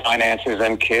than just finances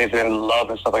and kids and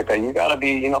love and stuff like that. You got to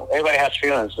be, everybody has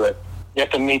feelings, but you have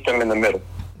to meet them in the middle.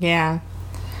 Yeah.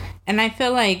 And I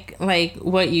feel like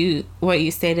what you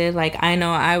stated, like, I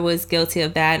know I was guilty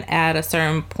of that at a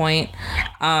certain point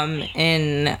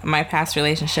in my past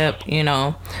relationship,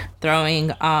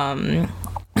 throwing a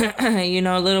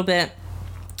little bit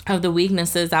of the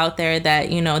weaknesses out there that,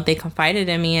 they confided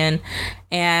in me in.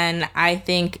 And I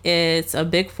think it's a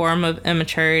big form of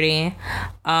immaturity.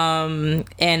 And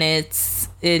it's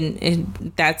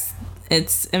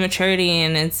immaturity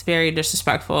and it's very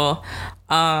disrespectful.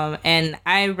 And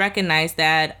I recognize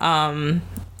that,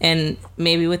 and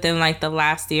maybe within like the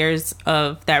last years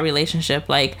of that relationship,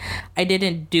 like I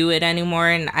didn't do it anymore.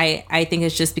 And I think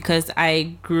it's just because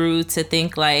I grew to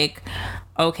think like,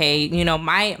 okay,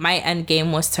 my end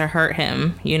game was to hurt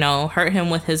him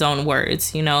with his own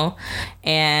words,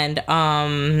 and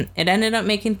it ended up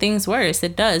making things worse.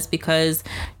 It does, because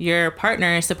your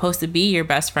partner is supposed to be your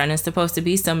best friend. It's supposed to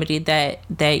be somebody that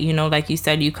like you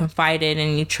said, you confided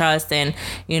and you trust, and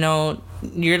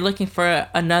you're looking for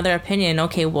another opinion.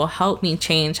 Okay, well, help me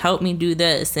change, help me do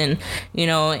this. And,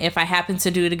 if I happen to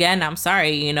do it again, I'm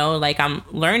sorry, like I'm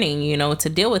learning, to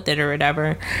deal with it or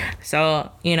whatever.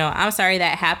 So, I'm sorry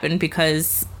that happened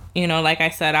because, like I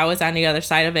said, I was on the other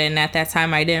side of it. And at that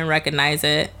time I didn't recognize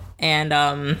it. And,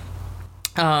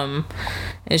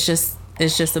 it's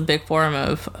just a big form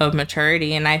of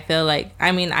maturity. And I feel like,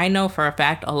 I know for a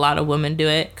fact a lot of women do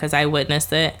it because I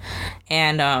witnessed it.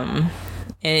 And,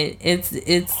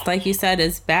 it's like you said,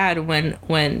 it's bad when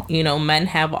men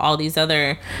have all these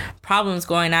other problems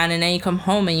going on, and then you come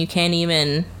home and you can't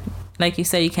even, like you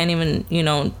said, you can't even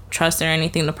trust or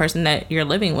anything the person that you're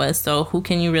living with. So who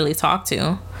can you really talk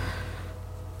to?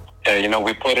 Yeah,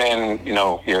 we put in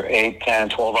your 8, 10,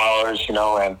 12 hours,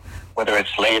 and whether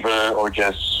it's labor or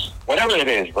just whatever it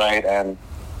is, right? And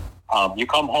you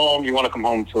come home, you want to come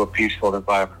home to a peaceful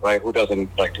environment, right? Who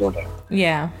doesn't like doing that?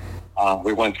 Yeah.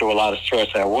 We went through a lot of stress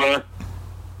at work,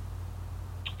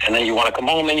 and then you want to come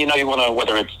home and, you want to,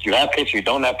 whether it's you have kids, you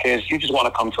don't have kids, you just want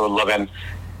to come to a loving,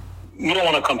 you don't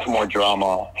want to come to more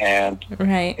drama. And,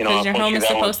 right, because your home is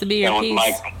supposed to be your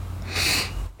peace.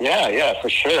 Yeah, for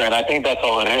sure. And I think that's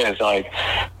all it is. Like,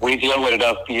 we deal with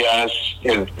enough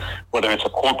BS, whether it's a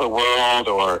corporate world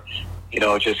or,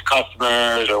 just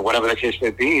customers or whatever the case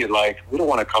may be. Like, we don't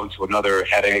want to come to another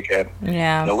headache, and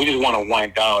we just want to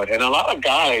wind down. And a lot of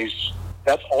guys,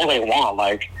 that's all they want.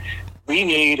 Like,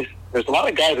 there's a lot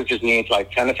of guys that just need like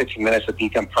 10 to 15 minutes to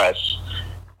decompress.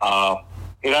 I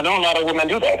know a lot of women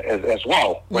do that as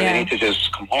well, where they need to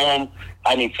just come home.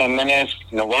 I need 10 minutes.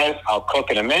 You know what? I'll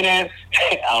cook in a minute.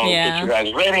 I'll get you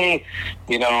guys ready.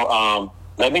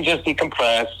 Let me just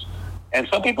decompress. And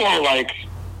some people are like,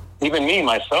 even me,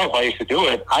 myself, I used to do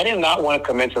it. I did not want to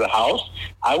come into the house.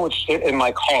 I would sit in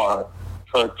my car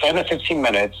for 10 to 15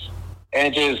 minutes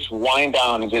and just wind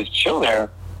down and just chill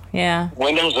there. Yeah.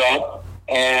 Windows up.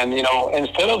 And, you know,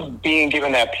 instead of being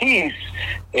given that peace,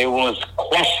 it was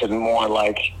questioned more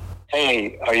like,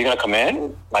 hey, are you going to come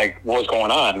in? Like, what's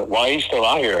going on? Why are you still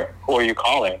out here? Who are you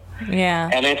calling? Yeah.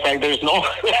 And it's like, there's no,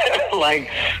 like,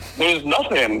 there's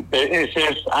nothing. It's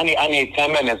just, I need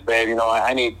 10 minutes, babe. You know,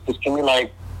 just give me a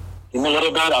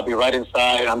little bit. I'll be right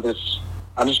inside. I'm just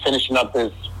finishing up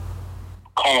this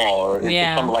call or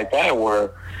something like that.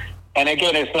 And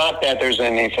again, it's not that there's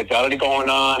any infidelity going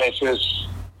on. It's just,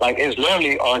 like, it's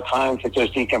literally our time to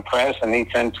just decompress and need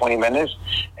 10, 20 minutes.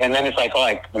 And then it's like, all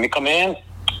right, let me come in.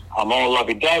 I'm all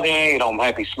lovey-dovey, you know, I'm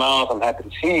happy smiles, I'm happy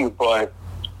to see you. But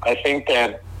I think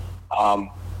that,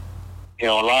 you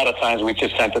know, a lot of times we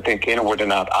just tend to think inward and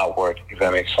not outward, if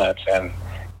that makes sense. And,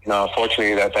 you know,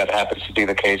 unfortunately that happens to be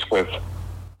the case with,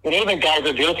 you know, even guys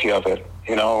are guilty of it.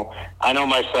 You know, I know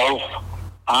myself,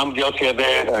 I'm guilty of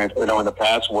it, you know, in the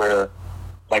past where,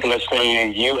 like, let's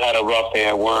say you had a rough day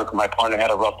at work, my partner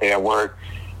had a rough day at work.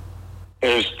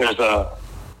 There's a,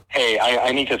 hey,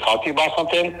 I need to talk to you about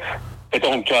something. But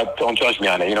don't judge me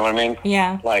on it. You know what I mean?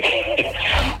 Yeah. Like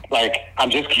I'm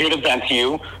just here to vent to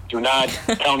you. Do not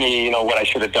tell me, you know, what I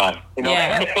should have done. You know.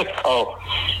 Yeah. So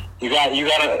you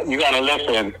gotta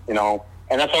listen. You know,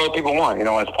 and that's all people want. You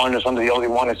know, as partners, I'm the only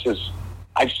one. It's just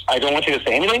I don't want you to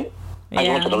say anything. I just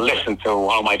want you to listen to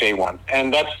how my day went.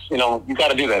 And that's, you know, you got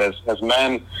to do that as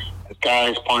men, as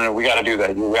guys, partner. We got to do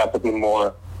that. You have to be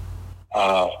more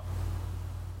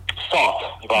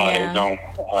soft about it, you know.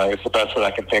 It's the best that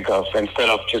I can think of, instead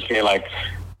of just being like,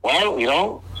 well, you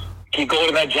know, keep going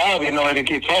to that job, you know, and it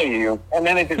keeps telling you, and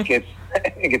then it just gets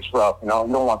it gets rough, you know.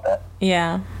 You don't want that.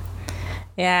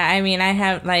 Yeah, I mean,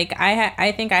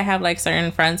 I think I have like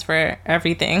certain friends for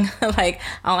everything. Like,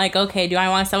 I'm like, okay, do I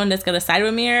want someone that's gonna side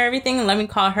with me or everything? Let me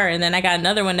call her. And then I got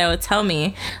another one that would tell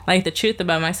me like the truth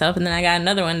about myself. And then I got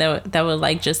another one that would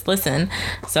like just listen.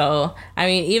 So, I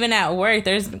mean, even at work,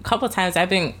 there's a couple times I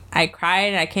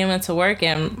cried. I came into work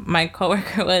and my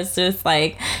coworker was just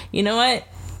like, you know what?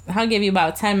 I'll give you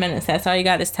about 10 minutes. That's all you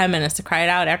got is 10 minutes to cry it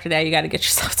out. After that, you got to get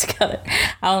yourself together.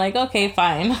 I was like, okay,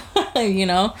 fine. You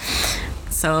know?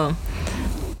 So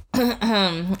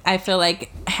I feel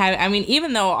like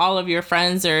even though all of your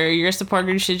friends or your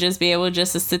supporters should just be able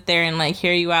just to sit there and like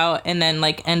hear you out and then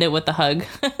like end it with a hug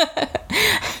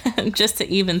just to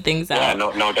even things out. Yeah,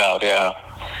 no doubt. Yeah.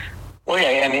 Well,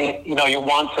 yeah, and you know, you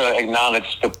want to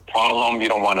acknowledge the problem. You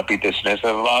don't want to be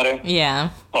dismissive about it. Yeah.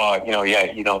 But you know,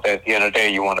 at the end of the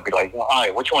day, you want to be like, all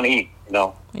right, what you want to eat? You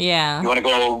know. Yeah. You want to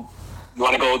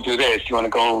go do this. You want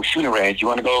to go shooting range. You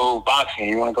want to go boxing.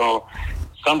 You want to go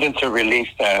something to release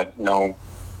that, you know,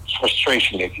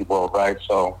 frustration, if you will, right?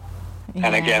 So,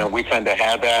 and again, we tend to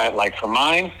have that. Like for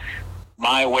mine,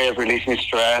 my way of releasing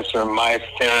stress or my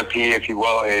therapy, if you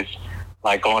will, is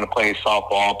like going to play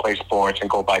softball, play sports,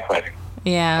 and go bike riding.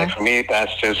 Yeah. Like for me,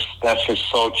 that's just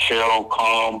so chill,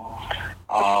 calm,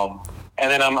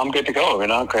 and then I'm good to go, you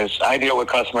know, because I deal with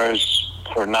customers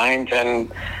for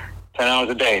 10 hours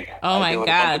a day. Oh my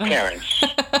God. Karens,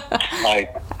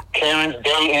 like Karens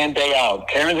day in, day out,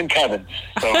 Karens and Kevins.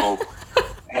 So,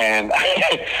 and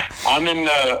I'm in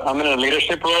a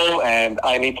leadership role, and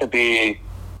I need to be,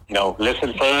 you know,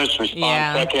 listen first,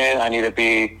 respond second. I need to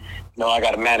be, you know, I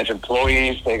got to manage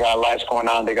employees. They got lives going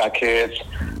on. They got kids.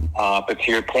 But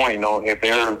to your point, you know, if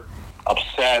they're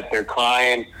upset, they're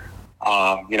crying,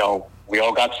 you know, we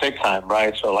all got sick time,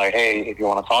 right? So like, hey, if you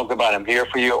want to talk about it, I'm here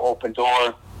for you, open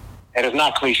door. And it's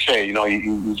not cliche, you know,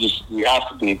 you have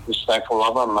to be respectful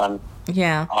of them and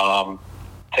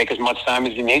take as much time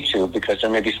as you need to, because there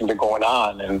may be something going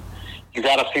on. And you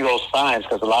got to see those signs,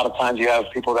 because a lot of times you have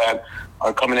people that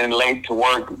are coming in late to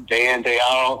work day in, day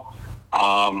out.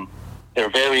 They're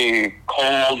very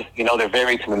cold, you know, they're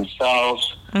very to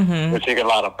themselves. Mm-hmm. They're taking a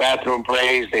lot of bathroom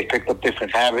breaks. They picked up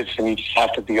different habits, and you just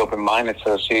have to be open-minded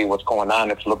to see what's going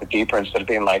on. It's a little bit deeper, instead of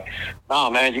being like, no,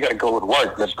 man, you got to go to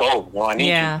work. Let's go. You know, I need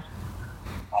you.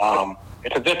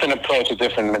 It's a different approach, a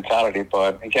different mentality.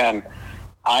 But again,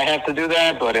 I have to do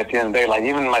that. But at the end of the day, like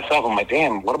even myself, I'm like,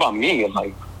 damn, what about me? I'm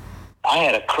like, I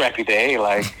had a crappy day.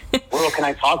 Like, who can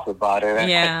I talk to about it?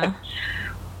 Yeah.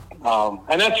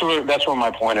 And that's where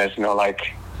my point is. You know, like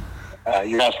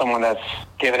you have someone that's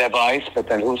giving advice, but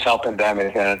then who's helping them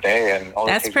at the end of the day? And all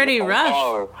that's pretty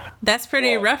rough. That's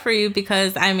pretty rough for you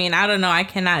because, I mean, I don't know. I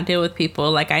cannot deal with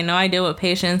people. Like, I know I deal with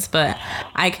patients, but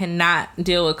I cannot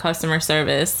deal with customer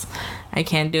service. I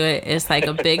can't do it. It's like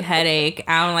a big headache.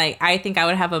 I think I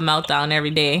would have a meltdown every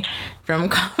day from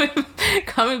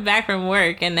coming back from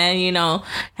work and then, you know,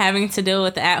 having to deal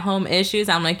with the at-home issues.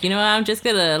 I'm like, you know what? I'm just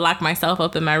going to lock myself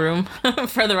up in my room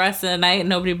for the rest of the night.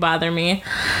 Nobody bother me.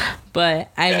 But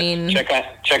I mean,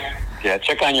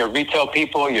 check on your retail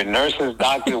people, your nurses,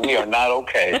 doctors. We are not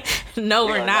okay. No,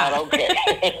 we're not okay.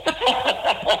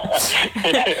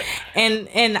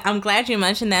 and I'm glad you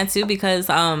mentioned that too, because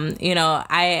you know,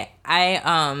 I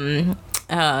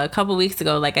a couple weeks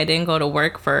ago, like, I didn't go to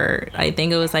work for, I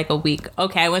think it was like a week.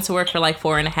 Okay, I went to work for like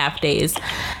 4.5 days.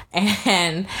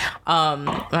 And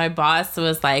my boss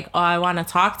was like, oh, I want to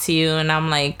talk to you. And I'm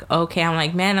like, okay. I'm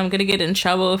like, man, I'm going to get in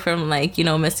trouble from, like, you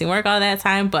know, missing work all that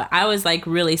time. But I was like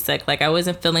really sick. Like, I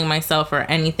wasn't feeling myself or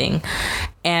anything.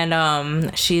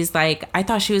 And she's like, I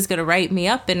thought she was going to write me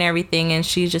up and everything. And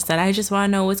she just said, I just want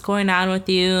to know what's going on with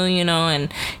you, you know.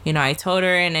 And, you know, I told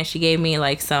her, and then she gave me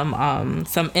like some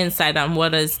insight on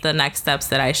what is the next steps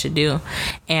that I should do.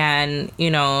 And,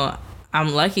 you know,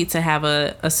 I'm lucky to have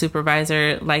a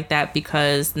supervisor like that,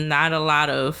 because not a lot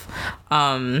of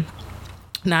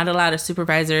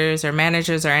supervisors or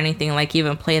managers or anything like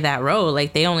even play that role.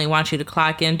 Like, they only want you to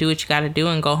clock in, do what you got to do,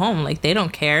 and go home. Like, they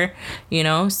don't care, you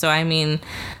know? So, I mean,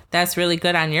 that's really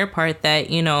good on your part that,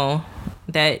 you know,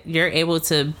 that you're able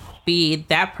to be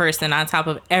that person on top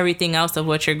of everything else of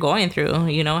what you're going through,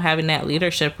 you know, having that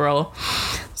leadership role.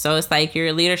 So it's like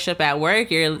your leadership at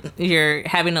work, you're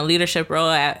having a leadership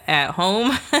role at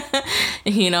home,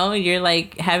 you know, you're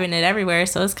like having it everywhere.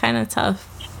 So it's kind of tough.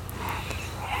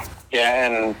 Yeah.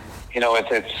 And, you know,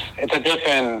 it's a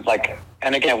different, like,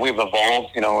 and again, we've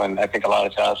evolved, you know, and I think a lot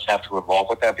of jobs have to evolve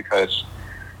with that, because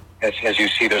as you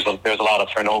see, there's a lot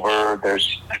of turnover.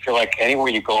 I feel like anywhere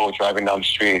you go driving down the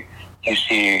street, you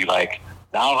see like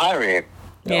now hiring,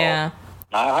 not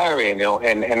hiring, you know,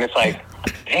 and it's like,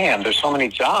 damn, there's so many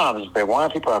jobs, but why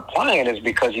people are applying is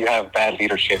because you have bad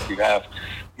leadership. You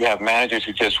have managers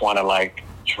who just want to like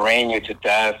drain you to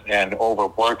death and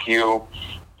overwork you.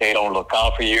 They don't look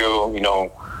out for you, you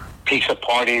know, pizza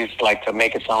parties like to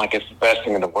make it sound like it's the best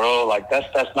thing in the world. Like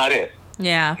that's not it.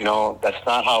 Yeah. You know, that's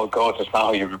not how it goes. That's not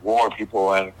how you reward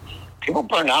people, and people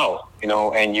burn out, you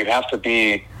know, and you have to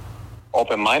be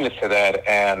open-minded to that,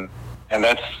 and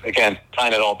that's, again,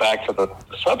 tying it all back to the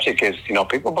subject is, you know,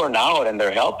 people burn out and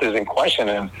their health is in question,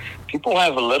 and people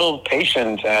have a little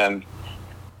patience and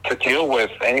to deal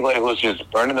with anybody who's just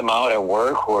burning them out at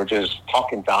work or just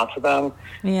talking down to them.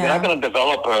 Yeah. You're not going to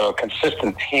develop a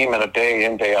consistent team on a day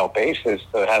in, day out basis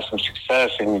to have some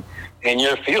success in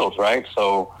your field, right?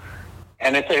 So,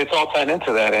 and it's all tied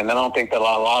into that, and I don't think that a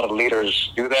lot of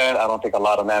leaders do that. I don't think a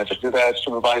lot of managers do that,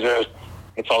 supervisors.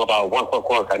 It's all about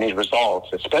work. I need results,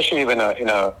 especially even in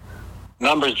a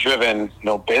numbers-driven, you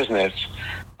know, business.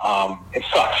 It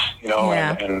sucks, you know,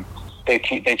 and they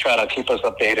try to keep us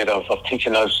updated of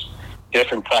teaching us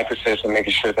different practices and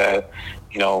making sure that,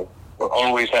 you know, we're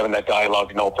always having that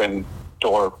dialogue and open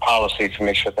door policy to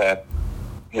make sure that,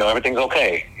 you know, everything's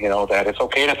okay. You know, that it's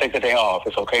okay to take the day off.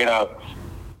 It's okay to,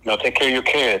 you know, take care of your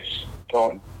kids.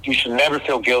 You should never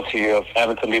feel guilty of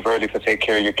having to leave early to take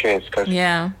care of your kids, because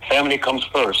family comes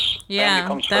first. Yeah, family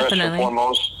comes definitely. First and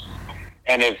foremost.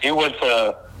 And if you were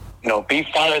to, you know, be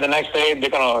fired the next day,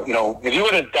 they're going to, you know, if you were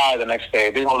to die the next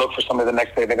day, they're going to look for somebody the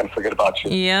next day, they're going to forget about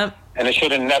you. Yep. And it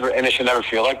should never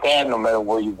feel like that, no matter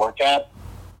where you work at.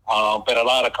 But a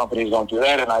lot of companies don't do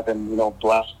that, and I've been, you know,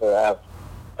 blessed to have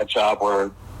a job where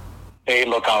they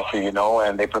look out for you, you know,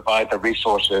 and they provide the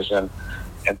resources and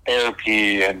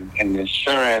therapy and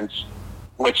insurance,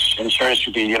 which insurance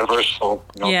should be universal,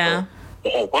 you know, for the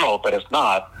whole world, but it's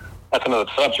not. That's another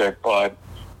subject. But,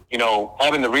 you know,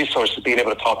 having the resources, being able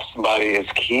to talk to somebody is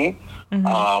key.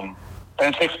 Mm-hmm.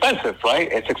 And it's expensive,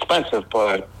 right? It's expensive.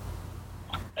 But,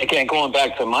 again, going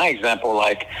back to my example,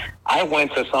 like, I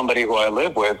went to somebody who I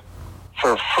live with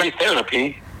for free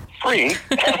therapy, and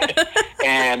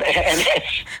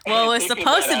well, it's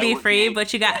supposed to be free,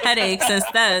 but you got headaches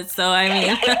instead. So I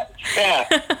mean,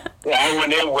 I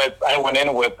went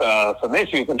in with some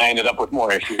issues, and I ended up with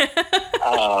more issues.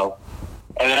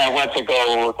 And then I went to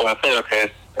go to a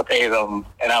therapist to pay them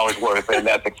an hour's worth, and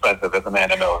that's expensive, as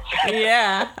Amanda knows.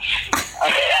 Yeah.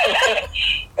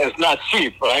 It's not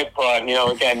cheap, right? But, you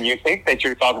know, again, you think that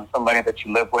you're talking to somebody that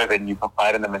you live with and you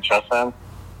confide in them and trust them.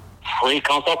 Free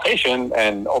consultation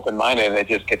and open-minded, and it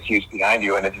just gets used behind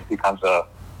you, and it just becomes a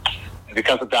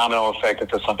domino effect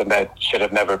into something that should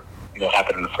have never,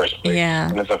 happen in the first place. Yeah.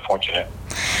 And it's unfortunate.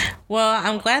 Well,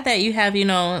 I'm glad that you have,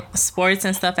 sports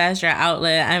and stuff as your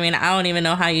outlet. I mean, I don't even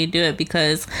know how you do it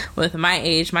because with my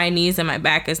age, my knees and my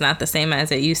back is not the same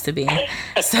as it used to be.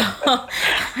 So,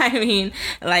 I mean,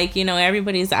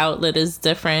 everybody's outlet is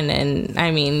different. And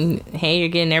I mean, hey, you're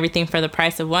getting everything for the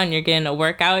price of one. You're getting a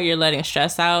workout, you're letting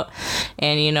stress out,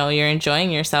 and, you're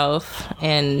enjoying yourself.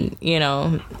 And,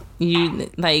 you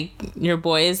your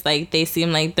boys, they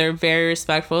seem like they're very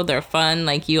respectful, they're fun,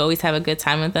 you always have a good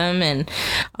time with them, and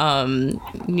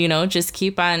just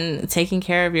keep on taking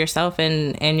care of yourself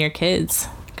and your kids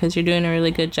because you're doing a really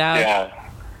good job.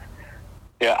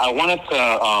 Yeah, I wanted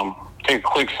to take a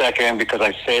quick second because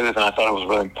I say this and I thought it was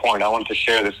really important. I wanted to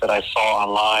share this that I saw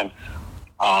online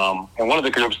in one of the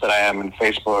groups that I am in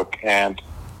Facebook, and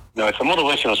it's a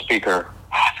motivational speaker.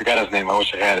 I forgot his name, I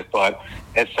wish I had it, but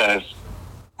it says,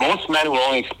 most men will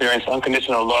only experience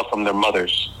unconditional love from their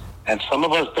mothers, and some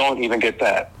of us don't even get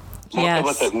that. Most of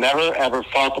us have never, ever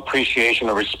felt appreciation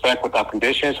or respect without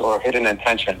conditions or hidden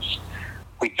intentions.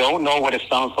 We don't know what it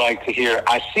sounds like to hear,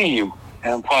 I see you,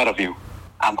 and I'm proud of you.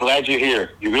 I'm glad you're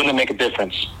here. You really make a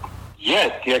difference.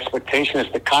 Yet, the expectation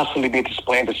is to constantly be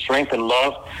displaying the strength and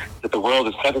love that the world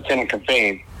is hesitant in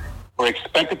conveying. We're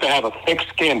expected to have a thick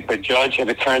skin, but judge if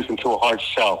it turns into a hard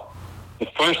shell. The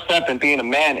first step in being a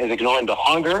man is ignoring the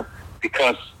hunger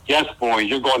because, yes, boy,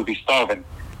 you're going to be starving.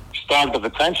 Starved of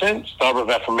attention, starved of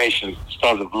affirmation,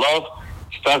 starved of love,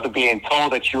 starved of being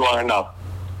told that you are enough.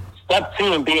 Step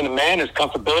 2 in being a man is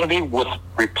comfortability with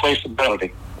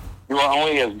replaceability. You are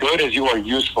only as good as you are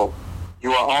useful.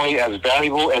 You are only as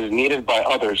valuable as needed by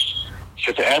others.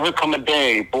 Should there ever come a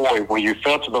day, boy, where you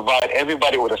fail to provide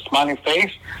everybody with a smiling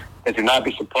face, then do not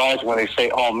be surprised when they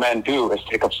say all men do is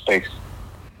take up space.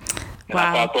 And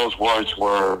I thought those words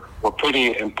were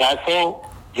pretty impactful,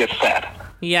 yet sad.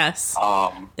 Yes.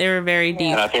 They were very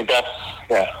deep. And I think that's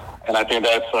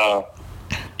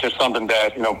just something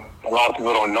that, a lot of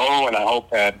people don't know, and I hope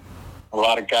that a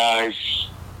lot of guys,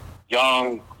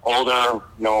 young, older,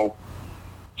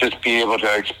 just be able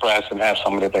to express and have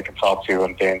somebody that they can talk to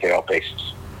on a day-in, day-out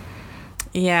basis.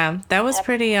 Yeah, that was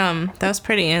pretty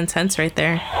intense right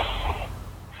there.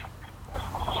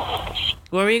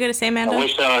 What were you gonna say, Amanda? I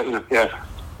wish, yeah.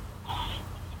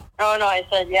 Oh no, I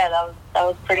said that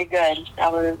was pretty good.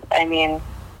 I'm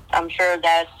sure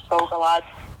that spoke a lot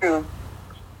through.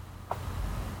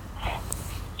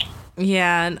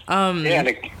 Yeah. And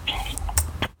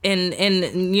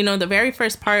the very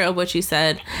first part of what you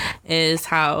said is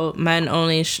how men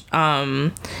only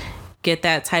get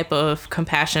that type of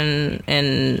compassion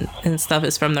and stuff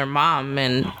is from their mom,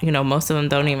 and most of them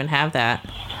don't even have that.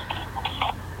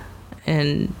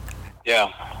 And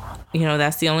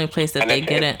that's the only place that they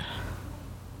get it.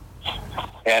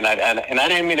 And I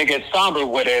didn't mean to get somber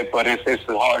with it, but it's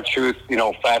the hard truth,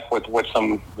 fact with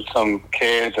some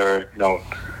kids or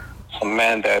some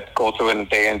men that go through it on a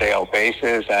day in, day out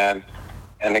basis, and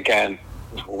again,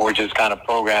 we're just kind of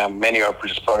programmed. Many are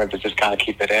just programmed to just kind of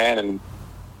keep it in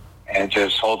and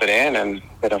just hold it in, and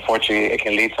that unfortunately it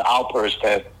can lead to outbursts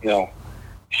that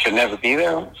should never be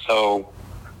there. So.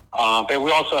 But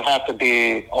we also have to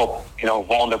be,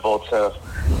 vulnerable to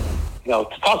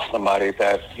talk to somebody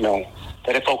that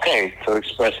it's okay to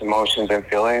express emotions and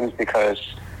feelings, because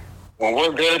when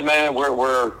we're good, man,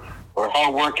 we're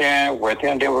hardworking. We're at the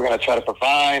end of the day, we're going to try to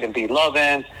provide and be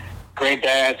loving, great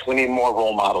dads. We need more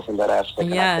role models in that aspect.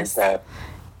 Yes. And I think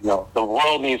that, the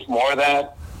world needs more of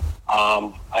that.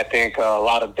 I think a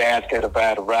lot of dads get a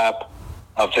bad rap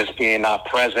of just being not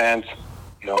present,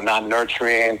 not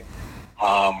nurturing.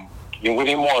 We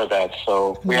need more of that.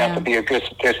 So we have to be a good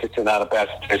statistic and not a bad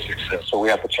statistic. So we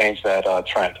have to change that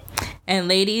trend. And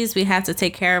ladies, we have to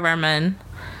take care of our men.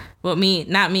 Well,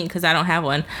 not me, because I don't have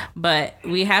one, but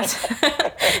we have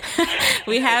to,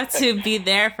 we have to be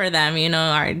there for them.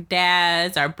 Our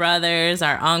dads, our brothers,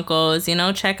 our uncles.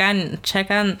 Check on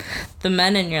the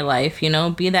men in your life.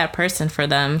 Be that person for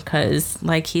them, because,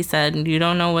 like he said, you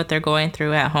don't know what they're going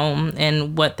through at home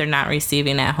and what they're not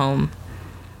receiving at home.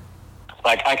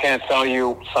 Like, I can't tell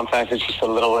you, sometimes it's just the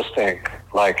littlest thing.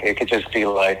 Like, it could just be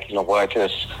like,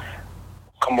 just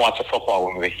come watch a football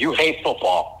with me. You hate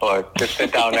football, but just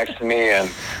sit down next to me and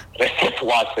let's just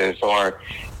watch this. Or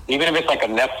even if it's like a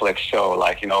Netflix show,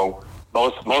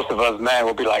 most of us men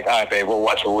will be like, all right, babe, we'll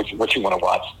watch what you want to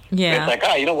watch. Yeah. And it's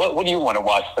like, what do you want to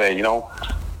watch today,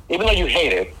 Even though you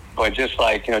hate it, but just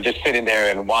just sitting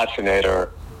there and watching it,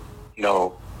 or,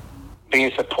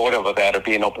 being supportive of that, or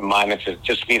being open-minded to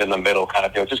just meet in the middle kind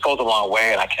of deal, just goes a long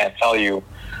way. And I can't tell you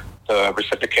the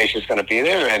reciprocation is going to be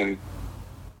there. And,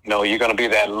 you're going to be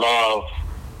that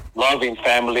loving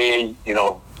family,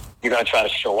 you're going to try to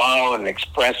show out and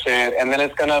express it, and then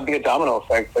it's going to be a domino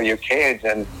effect for your kids,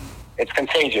 and it's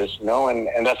contagious, you know,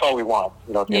 and that's all we want,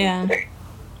 you know, at the end of the day.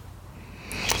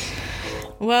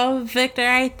 Well, Victor,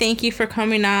 I thank you for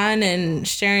coming on and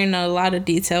sharing a lot of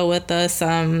detail with us.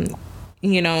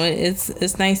 You know,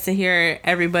 it's nice to hear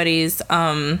everybody's,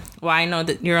 well, I know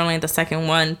that you're only the second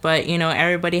one, but, you know,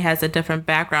 everybody has a different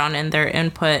background and their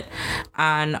input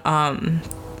on,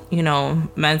 you know,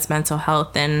 men's mental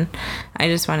health. And I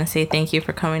just want to say thank you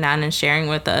for coming on and sharing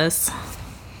with us.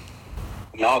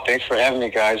 No, thanks for having me,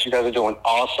 guys. You guys are doing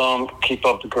awesome. Keep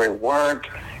up the great work.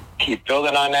 Keep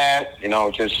building on that. You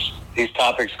know, just these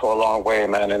topics go a long way,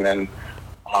 man. And then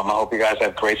I hope you guys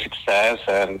have great success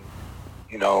and,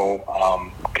 you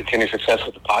know, continued success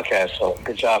with the podcast. So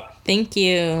good job. Thank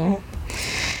you.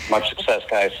 Much success,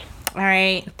 guys. All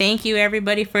right. Thank you,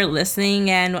 everybody, for listening.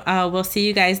 And we'll see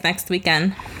you guys next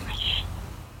weekend.